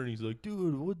Scheffler and he's like,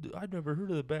 dude, I've never heard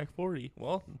of the back 40.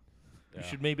 Well, Yeah. you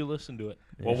should maybe listen to it.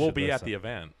 well, You we'll should be at listen. the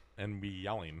event and be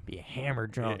yelling. Be a hammer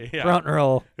drunk. Yeah. Front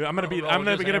row. I'm gonna be. Oh, I'm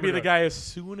just gonna be the hammer guy as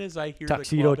soon as I hear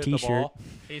Tuxedo the club hit the t-shirt. ball.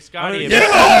 Hey, Scotty.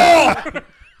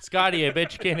 Scotty, I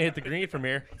bet you can't hit the green from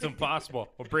here. It's impossible.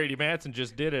 Well, Brady Manson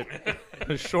just did it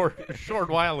a short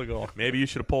while ago. Maybe you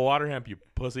should have pulled water hemp, you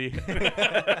pussy.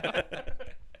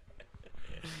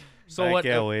 So I what?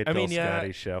 can't wait I till mean, yeah.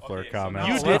 Scotty Scheffler Okay, so comments.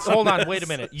 You now- did. Hold on. Wait a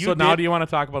minute. You so now did- do you want to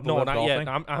talk about the No, live not golf yet. thing?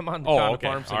 I'm on the Oh, Condon okay.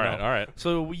 Farms thing All right, now. all right.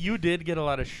 So you did get a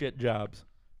lot of shit jobs.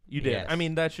 You did. Yes. I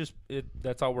mean, that's just it.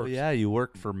 That's how it Well, works. yeah, you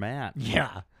worked for Matt.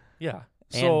 Yeah. Yeah.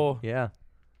 And- So yeah.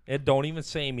 it don't even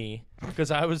say me because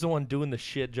I was the one doing the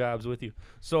shit jobs with you.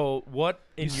 So what,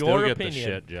 in You your still get opinion, the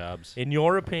shit jobs. in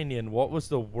your opinion, what was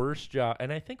the worst job?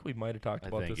 And I think we might have talked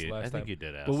about this I last think time. you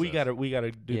did ask But we this.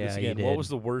 gotta do Yeah, this you again. What did. was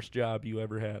the worst job you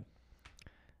ever had?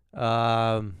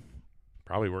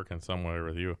 Probably working somewhere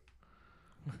with you.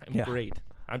 I'm Yeah. great.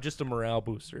 I'm just a morale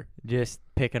booster. Just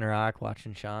picking a rock,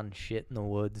 watching Sean shit in the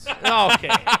woods. Okay.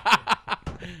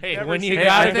 Hey, Never when you seen-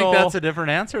 gotta I think go, that's a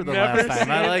different answer than Never last time.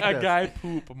 seen I like a this. guy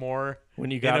poop more. when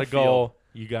you in gotta a go, field.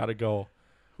 you gotta go.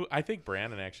 I think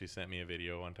Brandon actually sent me a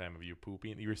video one time of you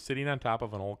pooping. You were sitting on top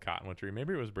of an old cottonwood tree.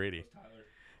 Maybe it was Brady.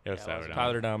 It was Tyler. Downing.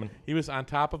 Tyler Dahman. He was on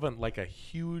top of like a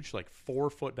huge, like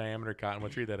 4-foot diameter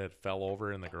cottonwood tree that had fell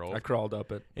over in the grove, I crawled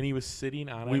up it. and he was sitting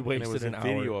on it. We and it was wasted a an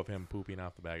video hour. of him pooping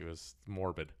off the back. It was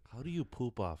morbid. How do you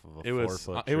poop off of a It was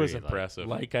 4-foot it was tree? Like, impressive.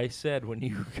 Like I said, when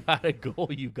you gotta go,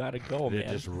 you gotta go, did man.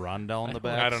 it just run down the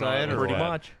I don't know, backside? it was or Pretty bad. what?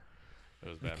 much. It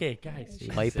was bad. Okay, guys.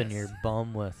 Wiping your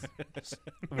bum with.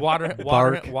 water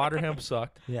Bark. hemp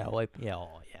sucked. Yeah, wipe. Yeah,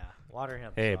 oh, yeah. Water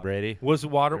hemp. Hey, sucks. Brady. Was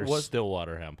There's still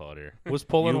water hemp out here. was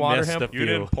pulling You water missed hemp? a few. You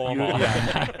didn't pull them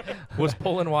all. Was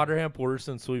pulling water hemp worse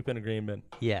than sweeping a grain bin?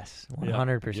 Yes, Yeah.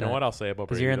 100%. You know what I'll say about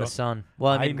Because Brady? you're in the though? sun.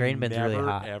 Well, I mean, grain bin's never, really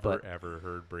hot. ever, but ever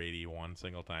heard Brady one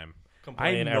single time. I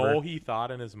Complain know ever. he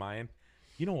thought in his mind,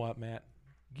 you know what, Matt?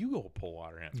 You go pull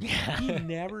water hemp. Yeah. He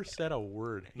never said a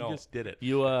word. He No. just did it.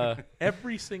 You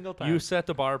Every single time. you set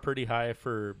the bar pretty high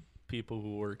for people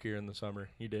who work here in the summer.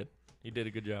 You did. You did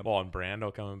a good job. Well, and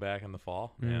Brando coming back in the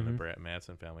fall. Man, the Mhm.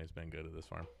 Madsen family has been good at this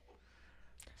farm.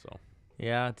 So,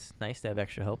 yeah, it's nice to have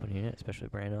extra help in unit, especially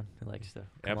Brandon, who likes to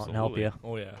come out and help Absolutely. you.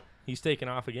 Oh yeah, he's taking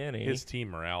off again, ain't his team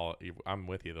morale, I'm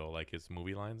with you, though. Like his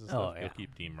movie lines and Oh, stuff, yeah. he'll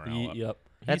keep team morale he? up. Yep.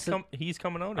 That's He's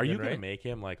coming out. Are you again, going right? to make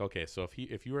him like, okay, so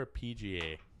if you were a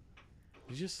PGA,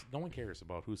 no one cares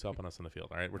about who's helping us in the field,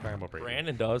 all right? We're talking about Brady.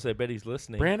 Brandon does. I bet he's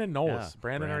listening. Brandon knows. Yeah,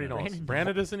 Brandon already knows. Brandon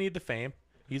Brandon doesn't need the fame.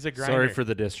 He's a grinder. Sorry for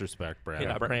the disrespect, Brandon.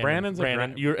 Yeah, Bra- Brandon. Brandon's a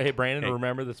Brandon. Hey, Brandon, Hey.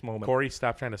 remember this moment. Corey,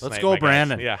 stop trying to Let's snipe go, my guys.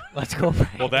 Brandon. Yeah. Let's go,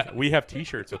 Brandon. Well, that we have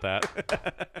T-shirts with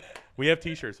that. We have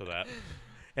T-shirts with that.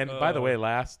 And by the way,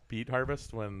 last beet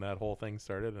harvest when that whole thing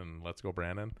started and Let's Go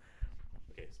Brandon.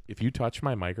 Okay, if you touch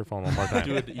my microphone one more time,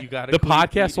 Dude, you got to the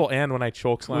podcast will end when I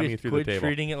choke slam you through the quit table.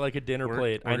 treating it like a dinner We're-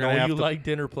 plate. we're I gonna know have you to- like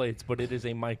dinner plates, but it is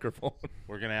a microphone.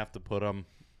 We're gonna have to put them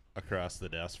across the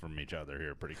desk from each other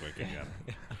here pretty quick again.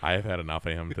 I have had enough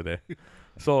of him today.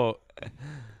 So,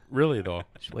 really though,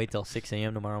 Just wait till 6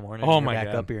 a.m. tomorrow morning. Oh and you're my back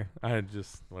God. up here. I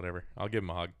just whatever. I'll give him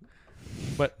a hug.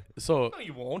 But so No,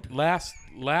 you won't. last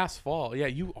fall, yeah,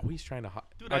 you always trying to hug.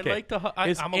 Dude, Okay. I like to hug.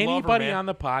 Is I'm a lover, anybody man. on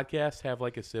the podcast have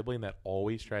like a sibling that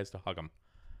always tries to hug them?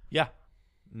 Yeah,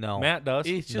 No. Matt does.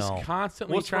 It's just No.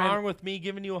 constantly What's trying. wrong with me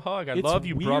giving you a hug? I It's love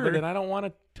you, weird, brother. and I don't want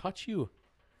to touch you.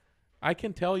 I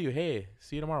can tell you, hey,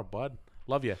 see you tomorrow, bud.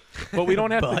 Love you, but we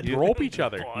don't have to rope each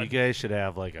other. You guys should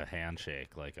have like a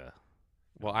handshake, like a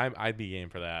Well, I'd be game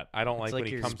for that. I don't like like when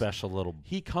he your comes. special little.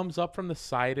 He comes up from the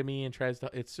side of me and tries to.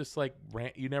 It's just like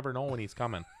you never know when he's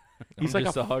coming. He's I'm like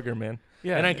just a hugger, man.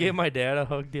 yeah. And I gave my dad a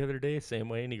hug the other day, same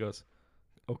way, and he goes,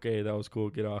 "Okay, that was cool.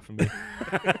 Get off of me."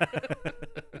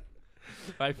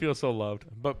 I feel so loved.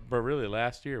 But really,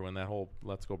 last year when that whole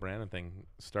Let's Go Brandon thing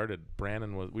started,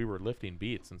 we were lifting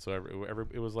beats, and so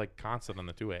it was like constant on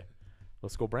the 2A.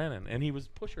 Let's go Brandon, and he was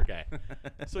pusher guy.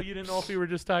 So you didn't know if you were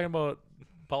just talking about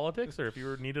politics or if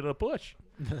you needed a push.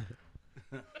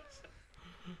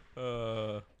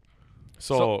 Can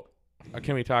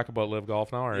we talk about Live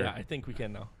Golf now? Or? Yeah, I think we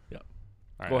can now. Yeah, All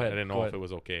right, go ahead, I didn't go know if ahead. it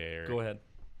was okay. Or go ahead.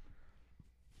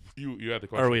 You had the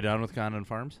question. Are we done with Condon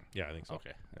Farms? Yeah, I think so.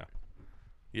 Okay.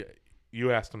 Yeah,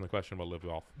 you asked him the question about Live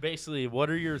Golf. Basically, what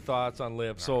are your thoughts on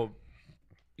Live? So,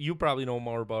 you probably know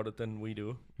more about it than we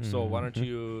do. So why don't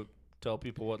you tell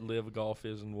people what Live Golf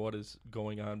is and what is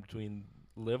going on between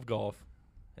Live Golf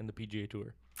and the PGA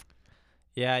Tour?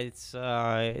 Yeah, it's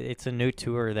a new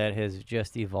tour that has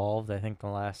just evolved. I think the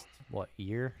last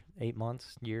year, 8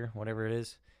 months, whatever it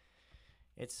is.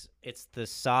 It's the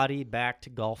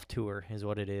Saudi-backed golf tour is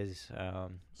what it is.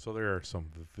 So there are some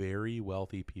very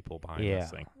wealthy people behind Yeah,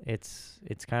 this thing.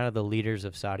 it's kind of the leaders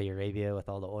of Saudi Arabia with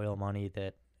all the oil money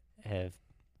that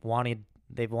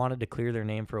they've wanted to clear their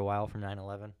name for a while from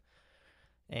 9/11,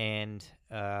 and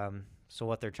so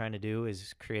what they're trying to do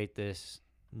is create this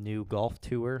new golf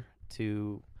tour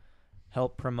to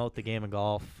help promote the game of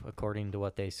golf, according to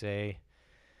what they say.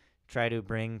 Try to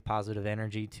bring positive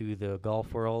energy to the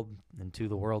golf world and to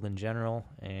the world in general,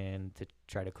 and to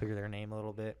try to clear their name a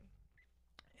little bit.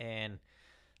 And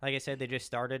like I said, they just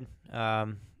started,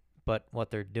 but what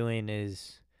they're doing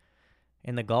is,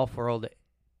 in the golf world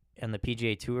and the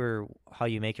PGA Tour, how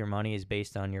you make your money is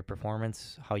based on your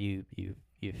performance, how you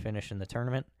finish in the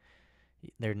tournament.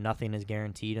 Nothing is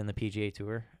guaranteed in the PGA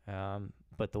Tour,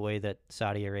 but the way that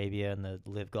Saudi Arabia and the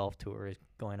Live Golf Tour is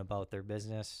going about their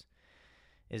business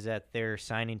is that they're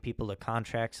signing people to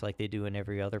contracts like they do in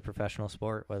every other professional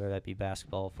sport, whether that be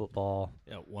basketball, football.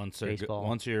 Yeah. Once Baseball.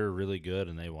 once you're really good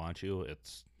and they want you,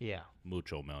 it's Yeah,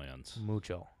 mucho millions.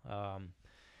 mucho.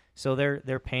 So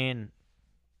they're paying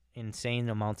insane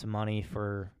amounts of money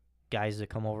for guys that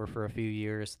come over for a few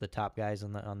years, the top guys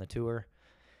on the tour.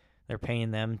 They're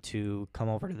paying them to come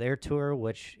over to their tour,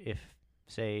 which if,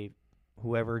 say,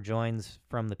 whoever joins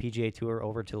from the PGA Tour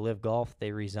over to Live Golf,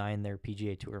 they resign their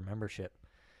PGA Tour membership.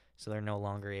 So they're no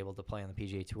longer able to play on the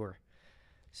PGA Tour.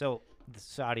 So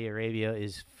Saudi Arabia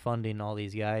is funding all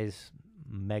these guys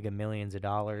mega millions of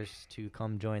dollars to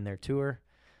come join their tour,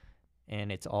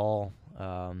 and it's all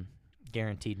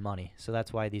guaranteed money. So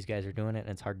that's why these guys are doing it, and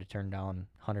it's hard to turn down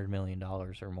 $100 million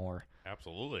or more.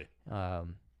 Absolutely.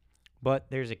 But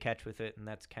there's a catch with it, and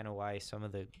that's kind of why some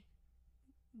of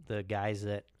the guys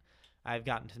that I've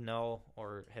gotten to know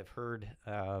or have heard,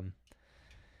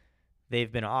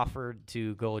 they've been offered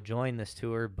to go join this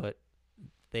tour, but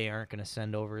they aren't going to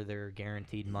send over their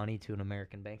guaranteed money to an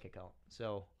American bank account.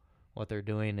 So what they're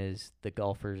doing is the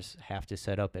golfers have to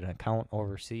set up an account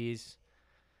overseas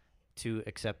to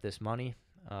accept this money,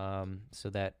 so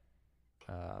that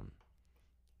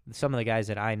some of the guys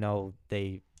that I know,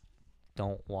 they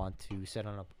don't want to set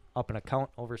up an account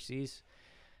overseas.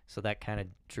 So that kind of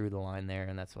drew the line there,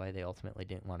 and that's why they ultimately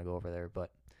didn't want to go over there.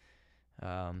 But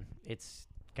it's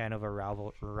kind of a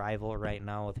rival right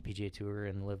now with the PGA Tour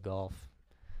and Live Golf.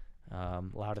 A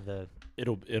lot of the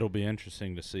It'll be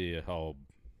interesting to see how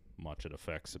much it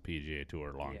affects the PGA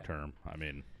Tour long Yeah. term. I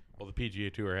mean, Well, the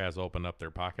PGA Tour has opened up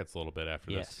their pockets a little bit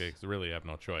after Yes. this because they really have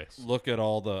no choice. look at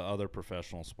all the other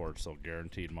professional sports, so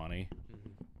guaranteed money.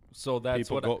 So that's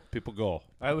people what go. People go.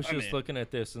 I was I just mean- looking at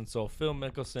this, and so Phil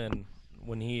Mickelson,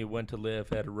 when he went to Live,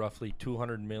 had roughly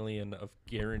 $200 million of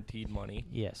guaranteed money,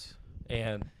 yes,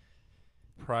 and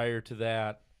prior to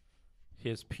that,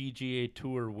 his PGA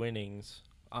Tour winnings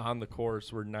on the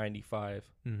course were 95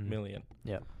 Mhm. million.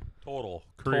 Yep. Total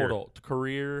Total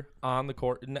career on the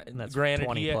court. that's Granted,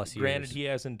 20 plus granted years. he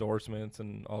has endorsements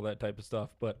and all that type of stuff,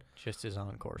 but Just his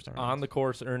on course. on the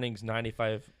course earnings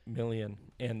 95 million,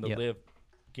 and the Yep. Live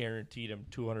guaranteed him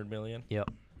 200 million,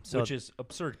 So which is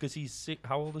absurd because he's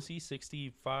how old is he?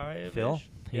 65. Phil,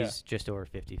 Yeah. he's just over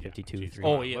 50, 52, Jeez. 3.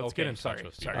 Oh yeah. Let's Okay. get in touch sorry.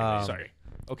 with Sorry. Steve. Sorry.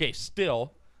 Okay.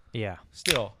 Still. Yeah.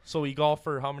 So he golfed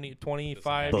for how many?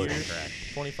 25 Bush. years.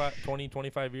 Correct.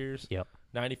 25 years. Yep.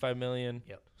 95 million.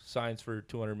 Yep. Signs for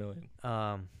 200 million.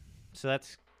 So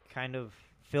that's kind of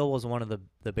Phil was one of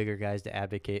the bigger guys to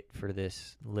advocate for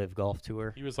this Live Golf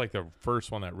Tour. He was like the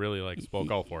first one that really like spoke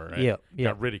out for it, right? Yeah, yeah.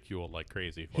 Got ridiculed like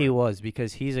crazy for He it. was,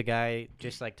 because he's a guy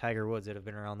just like Tiger Woods that have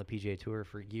been around the PGA Tour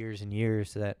for years and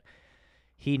years, that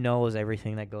he knows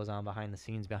everything that goes on behind the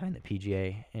scenes behind the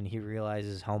PGA, and he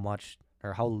realizes how much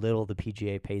or how little the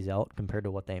PGA pays out compared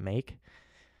to what they make.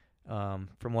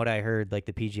 From what I heard, like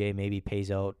the PGA maybe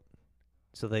pays out,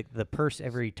 so the purse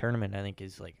every tournament I think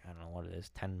is like, I don't know what it is,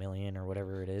 10 million or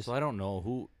whatever it is. So I don't know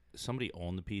who somebody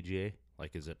owned the PGA.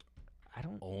 Like, is it I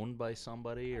don't. owned by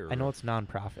somebody or? I know it's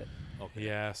nonprofit. Okay.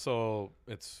 Yeah, so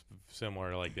it's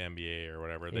similar to like the NBA or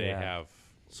whatever. They Yeah. have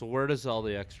So where does all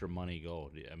the extra money go?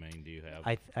 I mean, do you have?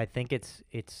 I think it's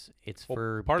well,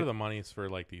 for part of the money is for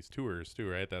like these tours too,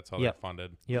 right? That's how Yep. they're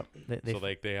funded. Yep. So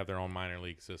like they have their own minor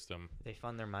league system. they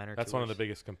fund their minor. That's one of the tours.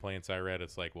 biggest complaints I read.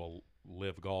 It's like, well,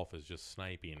 Live Golf is just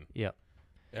sniping Yep.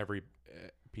 every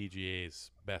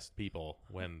PGA's best people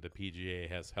when the PGA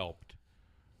has helped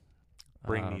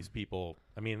bring Um, these people.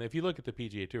 I mean, if you look at the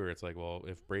PGA Tour, it's like, well,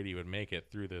 if Brady would make it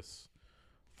through this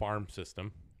farm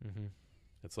system, Mm-hmm.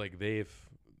 it's like they've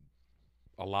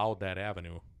allowed that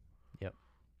avenue. Yep.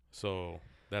 So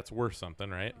that's worth something,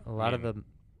 right? A lot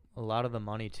of the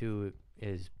money too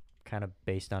is kind of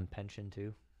based on pension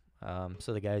too.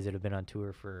 So the guys that have been on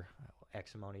tour for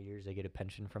X amount of years, they get a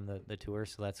pension from the tour.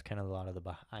 So that's kind of a lot of the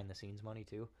behind the scenes money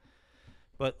too.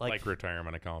 But like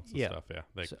retirement accounts and yeah. stuff. Yeah,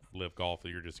 like So- Live Golf,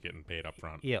 you're just getting paid up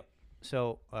front. yeah.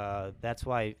 So that's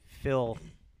why Phil,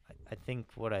 I think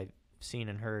what I've seen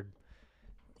and heard,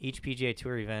 each PGA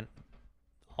Tour event,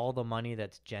 all the money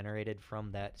that's generated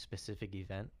from that specific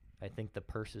event, I think the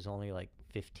purse is only like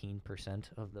 15%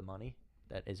 of the money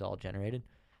that is all generated.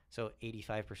 So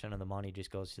 85% of the money just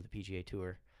goes to the PGA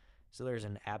Tour. So there's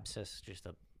an abscess, just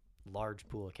a large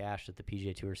pool of cash that the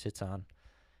PGA Tour sits on.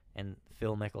 And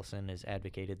Phil Mickelson has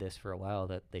advocated this for a while,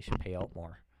 that they should pay out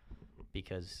more.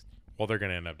 Because, Well, they're going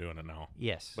to end up doing it now,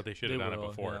 yes. but they should have They done will,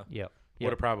 it before. yeah. Yep. Would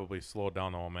have probably slowed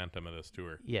down the momentum of this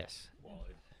tour. Yes.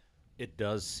 It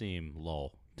does seem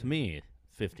low to me.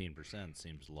 15%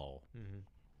 seems low. Mm-hmm.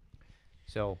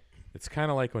 So, It's kind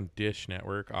of like when Dish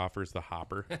Network offers the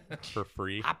hopper for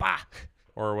free Appa!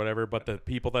 or whatever, but the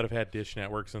people that have had Dish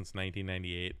Network since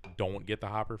 1998 don't get the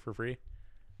hopper for free.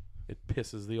 It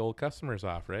pisses the old customers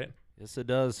off, right? Yes, it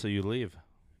does. So you leave.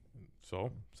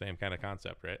 So, same kind of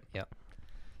concept, right?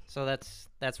 So that's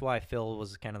why Phil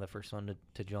was kind of the first one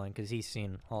to join, because he's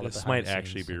seen all This the might behind the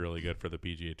actually scenes. be really good for the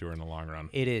PGA Tour in the long run.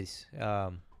 It is.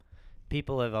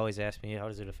 People have always asked me, how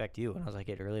does it affect you? And I was like,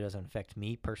 it really doesn't affect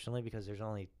me personally, because there's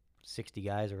only 60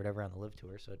 guys or whatever on the Live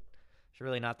Tour, so there's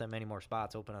really not that many more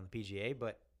spots open on the PGA,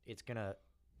 but it's going to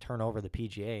turn over the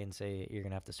PGA and say you're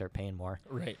going to have to start paying more.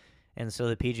 Right. And so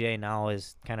the PGA now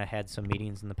has kind of had some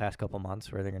meetings in the past couple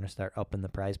months where they're going to start upping the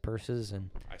prize purses. And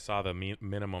I saw the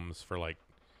minimums for like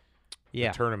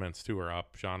yeah, the tournaments too are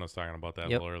up. Sean was talking about that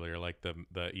Yep. a little earlier. Like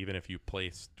the even if you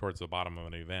place towards the bottom of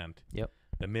an event, Yep.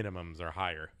 the minimums are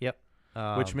higher, which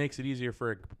um, makes it easier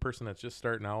for a person that's just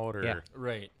starting out or Yeah.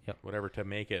 Right. whatever to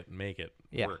make it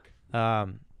Yeah. work.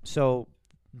 So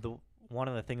one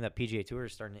of the things that PGA Tour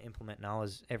is starting to implement now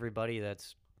is everybody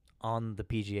that's on the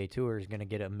PGA Tour is going to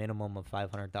get a minimum of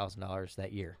 $500,000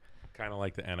 that year. Kind of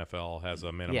like the NFL has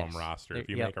a minimum Yes. roster. If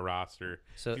you Yep. make a roster,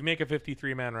 So if you make a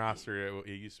 53-man roster, it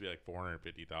used to be like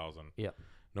 450,000. Yep.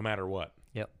 No matter what.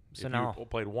 yep. So if now you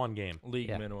played one game. League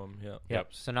Yeah. minimum. Yeah.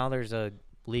 Yep. So now there's a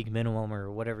league minimum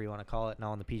or whatever you want to call it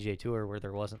now on the PGA Tour where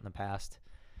there wasn't in the past.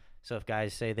 So if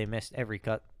guys say they missed every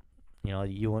cut,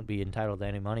 you wouldn't be entitled to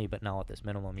any money, but now at this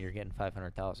minimum you're getting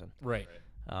 $500,000. Right.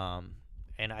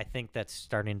 And I think that's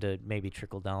starting to maybe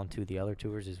trickle down to the other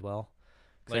tours as well.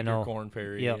 'Cause I Like know, your Corn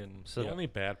Ferry. Yep. And So The only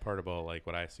bad part about like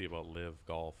what I see about Live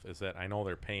Golf is that I know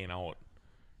they're paying out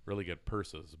really good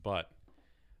purses, but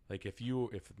like if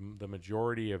the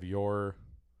majority of your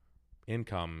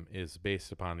income is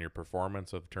based upon your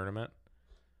performance of the tournament,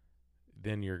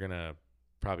 then you're gonna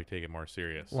probably take it more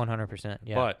serious. 100%.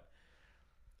 Yeah. But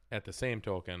at the same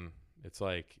token, it's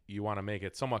like you want to make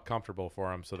it somewhat comfortable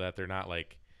for them so that they're not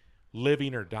like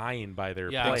living or dying by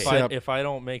their Yeah, play. if I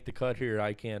don't make the cut here,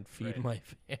 I can't feed Right.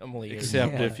 my family. or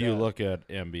Except something if like you that. look at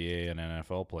NBA and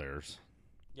NFL players,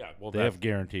 Yeah, well, they that's have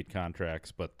guaranteed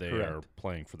contracts, but they Correct. are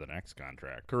playing for the next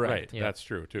contract. Correct. right. Yeah. That's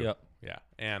true too. Yep. Yeah,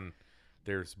 and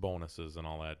there's bonuses and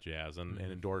all that jazz, and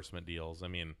endorsement deals. I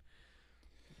mean,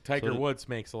 Tiger So- Woods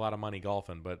makes a lot of money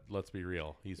golfing, but let's be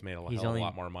real, he's made a He's hell of a only-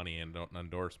 lot more money in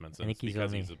endorsements, I and think it's he's because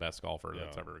only- he's the best golfer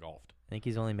that's Yeah. ever golfed. I think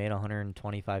he's only made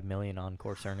 125 million on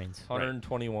course earnings.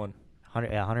 121.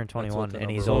 121, the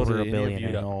and he's number was. over do a any of billion. you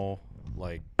Yeah. know,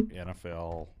 like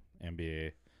NFL,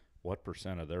 NBA, what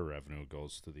percent of their revenue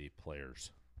goes to the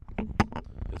players?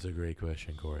 It's a great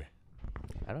question, Corey.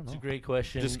 I don't It's a know. great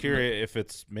question. Just curious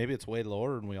if maybe it's way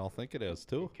lower than we all think it is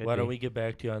too. Could Why don't be. we get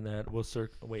back to you on that? We'll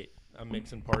wait. I'm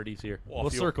mixing parties here. Well, we'll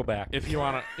if you- circle back. If you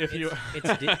wanna, if you, It's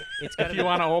if gotta you be-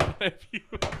 want to open,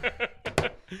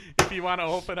 if you want to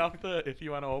open up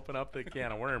the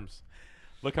can of worms,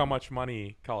 look how much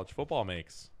money college football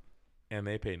makes, and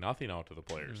they pay nothing out to the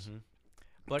players. Mhm.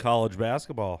 But- College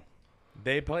basketball,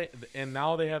 They play, and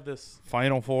now they have this.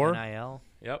 Final Four. NIL.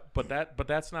 Yep, but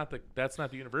that's not the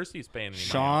university's paying any money.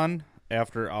 Sean,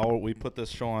 we put this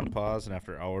show on pause, and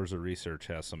after hours of research,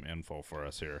 has some info for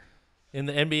us here. In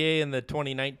the NBA in the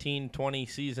 2019-20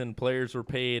 season, players were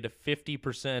paid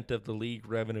 50% of the league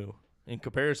revenue. In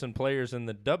comparison, players in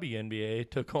the WNBA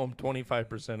took home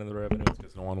 25% of the revenue.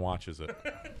 because no one watches it.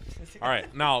 All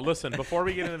right, now listen. Before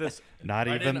we get into this, Not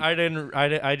even,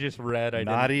 I just read.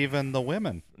 not even the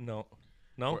women.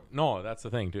 No. no, that's the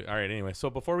thing, dude. All right, anyway, so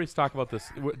before we talk about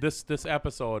this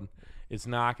episode is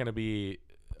not going to be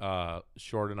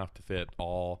short enough to fit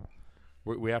all.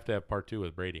 We have to have part 2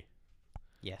 with Brady.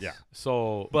 Yes. Yeah.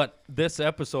 So, But this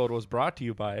episode was brought to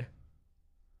you by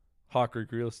Hawk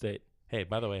Creek Real Estate. hey,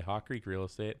 by the way, Hawk Creek Real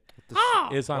Estate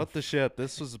Ah! is on. What the shit?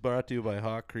 This was brought to you by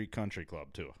Hawk Creek Country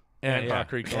Club too. And yeah, Hawk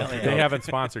Creek Hell Country yeah. they Club. haven't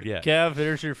sponsored yet. Kev,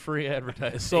 there's your free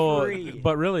advertising. So, Free.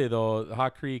 but really though,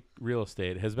 Hawk Creek Real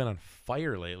Estate has been on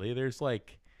fire lately. There's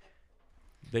like,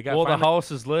 they got Well, the finally-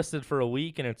 house is listed for a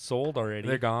week and it's sold already.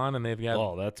 they're gone, and they've got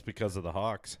Oh, that's because of the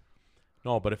Hawks.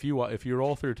 no. But if you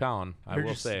roll through town, I They're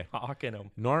will just say, hawking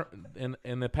them.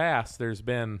 in the past, there's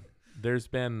been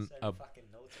a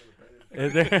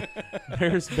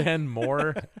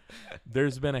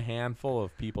there's been a handful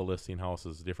of people listing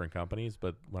houses, different companies,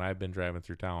 but when I've been driving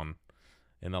through town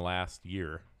in the last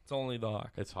year, It's only the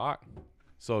Hawk. it's Hawk.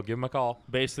 So give them a call.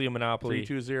 Basically a monopoly.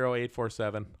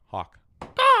 320-847 Hawk.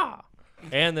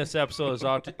 And this episode is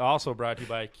also brought to you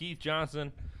by Keith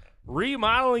Johnson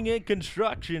Remodeling and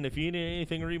Construction. If you need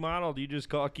anything remodeled, you just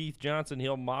call Keith Johnson.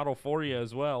 He'll model for you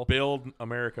as well. Build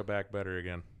America back better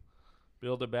again.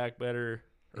 Build it back better.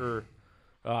 Or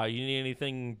you need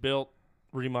anything built,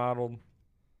 remodeled,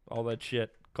 all that shit,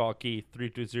 call Keith.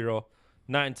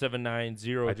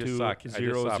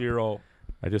 320-979-0200.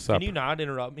 I just saw. Can you not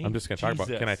interrupt me? I'm just gonna talk about.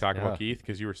 Can I talk Yeah. about Keith?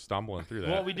 Because you were stumbling through that.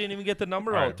 Well, we didn't even get the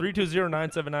number All out. right.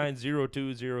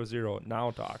 320-979-0200.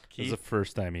 Now talk. This is the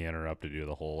first time he interrupted you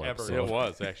the whole Ever. episode. It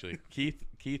was actually Keith.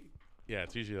 Yeah,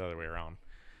 it's usually the other way around.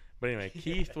 But anyway,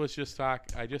 Keith was just I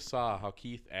just saw how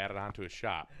Keith added onto his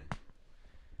shop.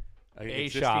 An A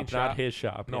existing shop, not his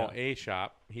shop. No, yeah. a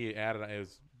shop. He added.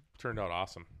 Turned out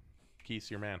awesome. Keith's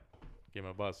your man. Give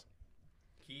him a buzz.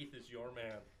 Keith is your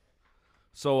man.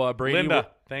 So, Brady. Linda,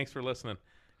 thanks for listening,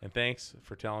 and thanks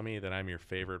for telling me that I'm your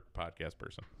favorite podcast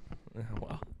person.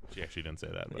 Well, She actually didn't say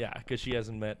that. But. yeah, because she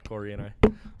hasn't met Corey and I.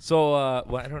 So,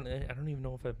 well, I don't even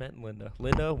know if I've met Linda.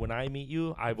 Linda, when I meet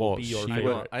you, I will Well, be your she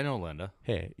favorite. I know Linda.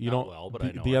 Hey, you Not know, well, but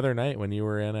I know the her. other night when you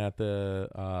were in at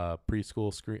the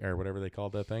preschool screen or whatever they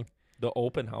called that thing, The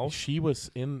open house. she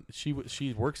was in.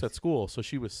 She works at school, so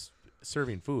she was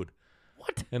serving food.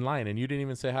 What? In line, and you didn't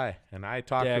even say hi. And I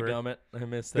talked to her. Dadgummit. I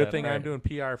missed Good that. thing All I'm right.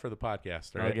 doing PR for the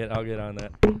podcast. All I'll right. get on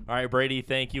that. All right, Brady.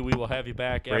 Thank you. We will have you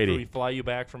back Brady. after we fly you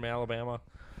back from Alabama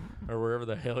or wherever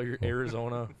the hell you're.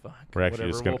 Arizona. Fuck. We're actually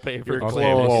whatever. just gonna. We'll pay for You're the close.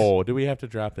 claims. Whoa, do we have to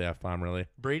drop the F-bomb really?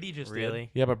 Brady just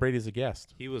Really? Yeah, but Brady's a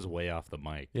guest. He was way off the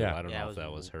mic. Yeah. I don't Yeah, know it if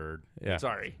that was heard. Yeah. Did.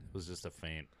 Sorry. It was just a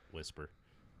faint whisper.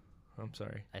 I'm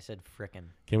sorry. I said frickin'.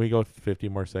 Can we go 50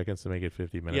 more seconds to make it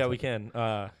 50 minutes? Yeah, we can.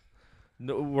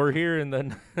 No, we're here in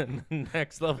the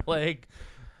next level egg,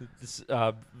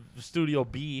 Studio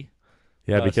B.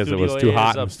 Yeah, because it Studio was A too is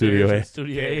hot in upstairs, Studio A. and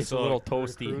Studio A is a little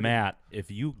toasty. Matt, if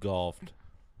you golfed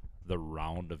the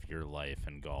round of your life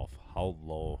in golf, how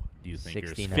low do you think your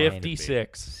 69. score would be?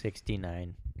 56.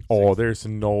 69. Oh, there's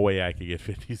no way I could get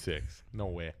 56. No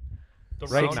way. The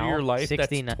Right round of now, your life,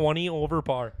 69. that's 20 over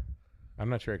par. I'm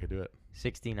not sure I could do it.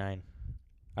 69.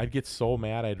 I'd get so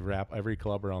mad I'd wrap every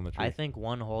club around the tree. I think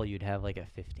one hole you'd have like a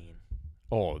 15.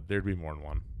 Oh, there'd be more than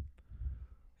one.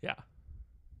 Yeah.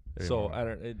 So I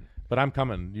don't. But I'm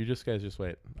coming. You guys just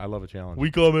wait. I love a challenge.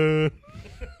 We coming.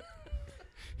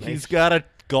 He's got a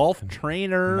golf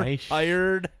trainer Nice.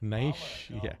 hired. Nice.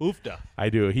 Yeah. Oofda. I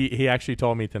do. He actually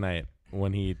told me tonight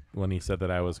when he said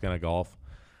that I was gonna golf.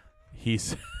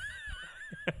 He's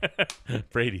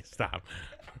Brady, stop.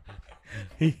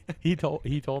 He told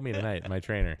me tonight, my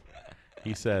trainer.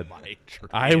 He said,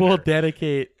 I will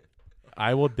dedicate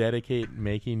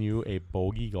making you a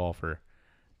bogey golfer,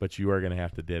 but you are gonna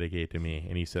have to dedicate to me.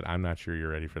 And he said, I'm not sure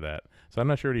you're ready for that. So I'm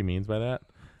not sure what he means by that.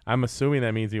 I'm assuming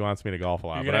that means he wants me to golf a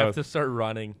lot. You're but gonna have to start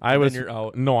running. I was. Then you're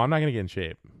out. No, I'm not gonna get in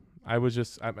shape. I was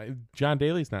just. John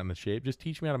Daly's not in the shape. Just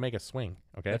teach me how to make a swing.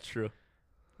 Okay. That's true.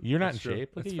 You're not That's in true.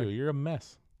 shape. Look That's at you. fair. You're a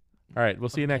mess. All right. We'll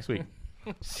see you next week.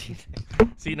 See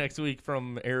you next week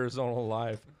from Arizona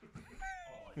Live.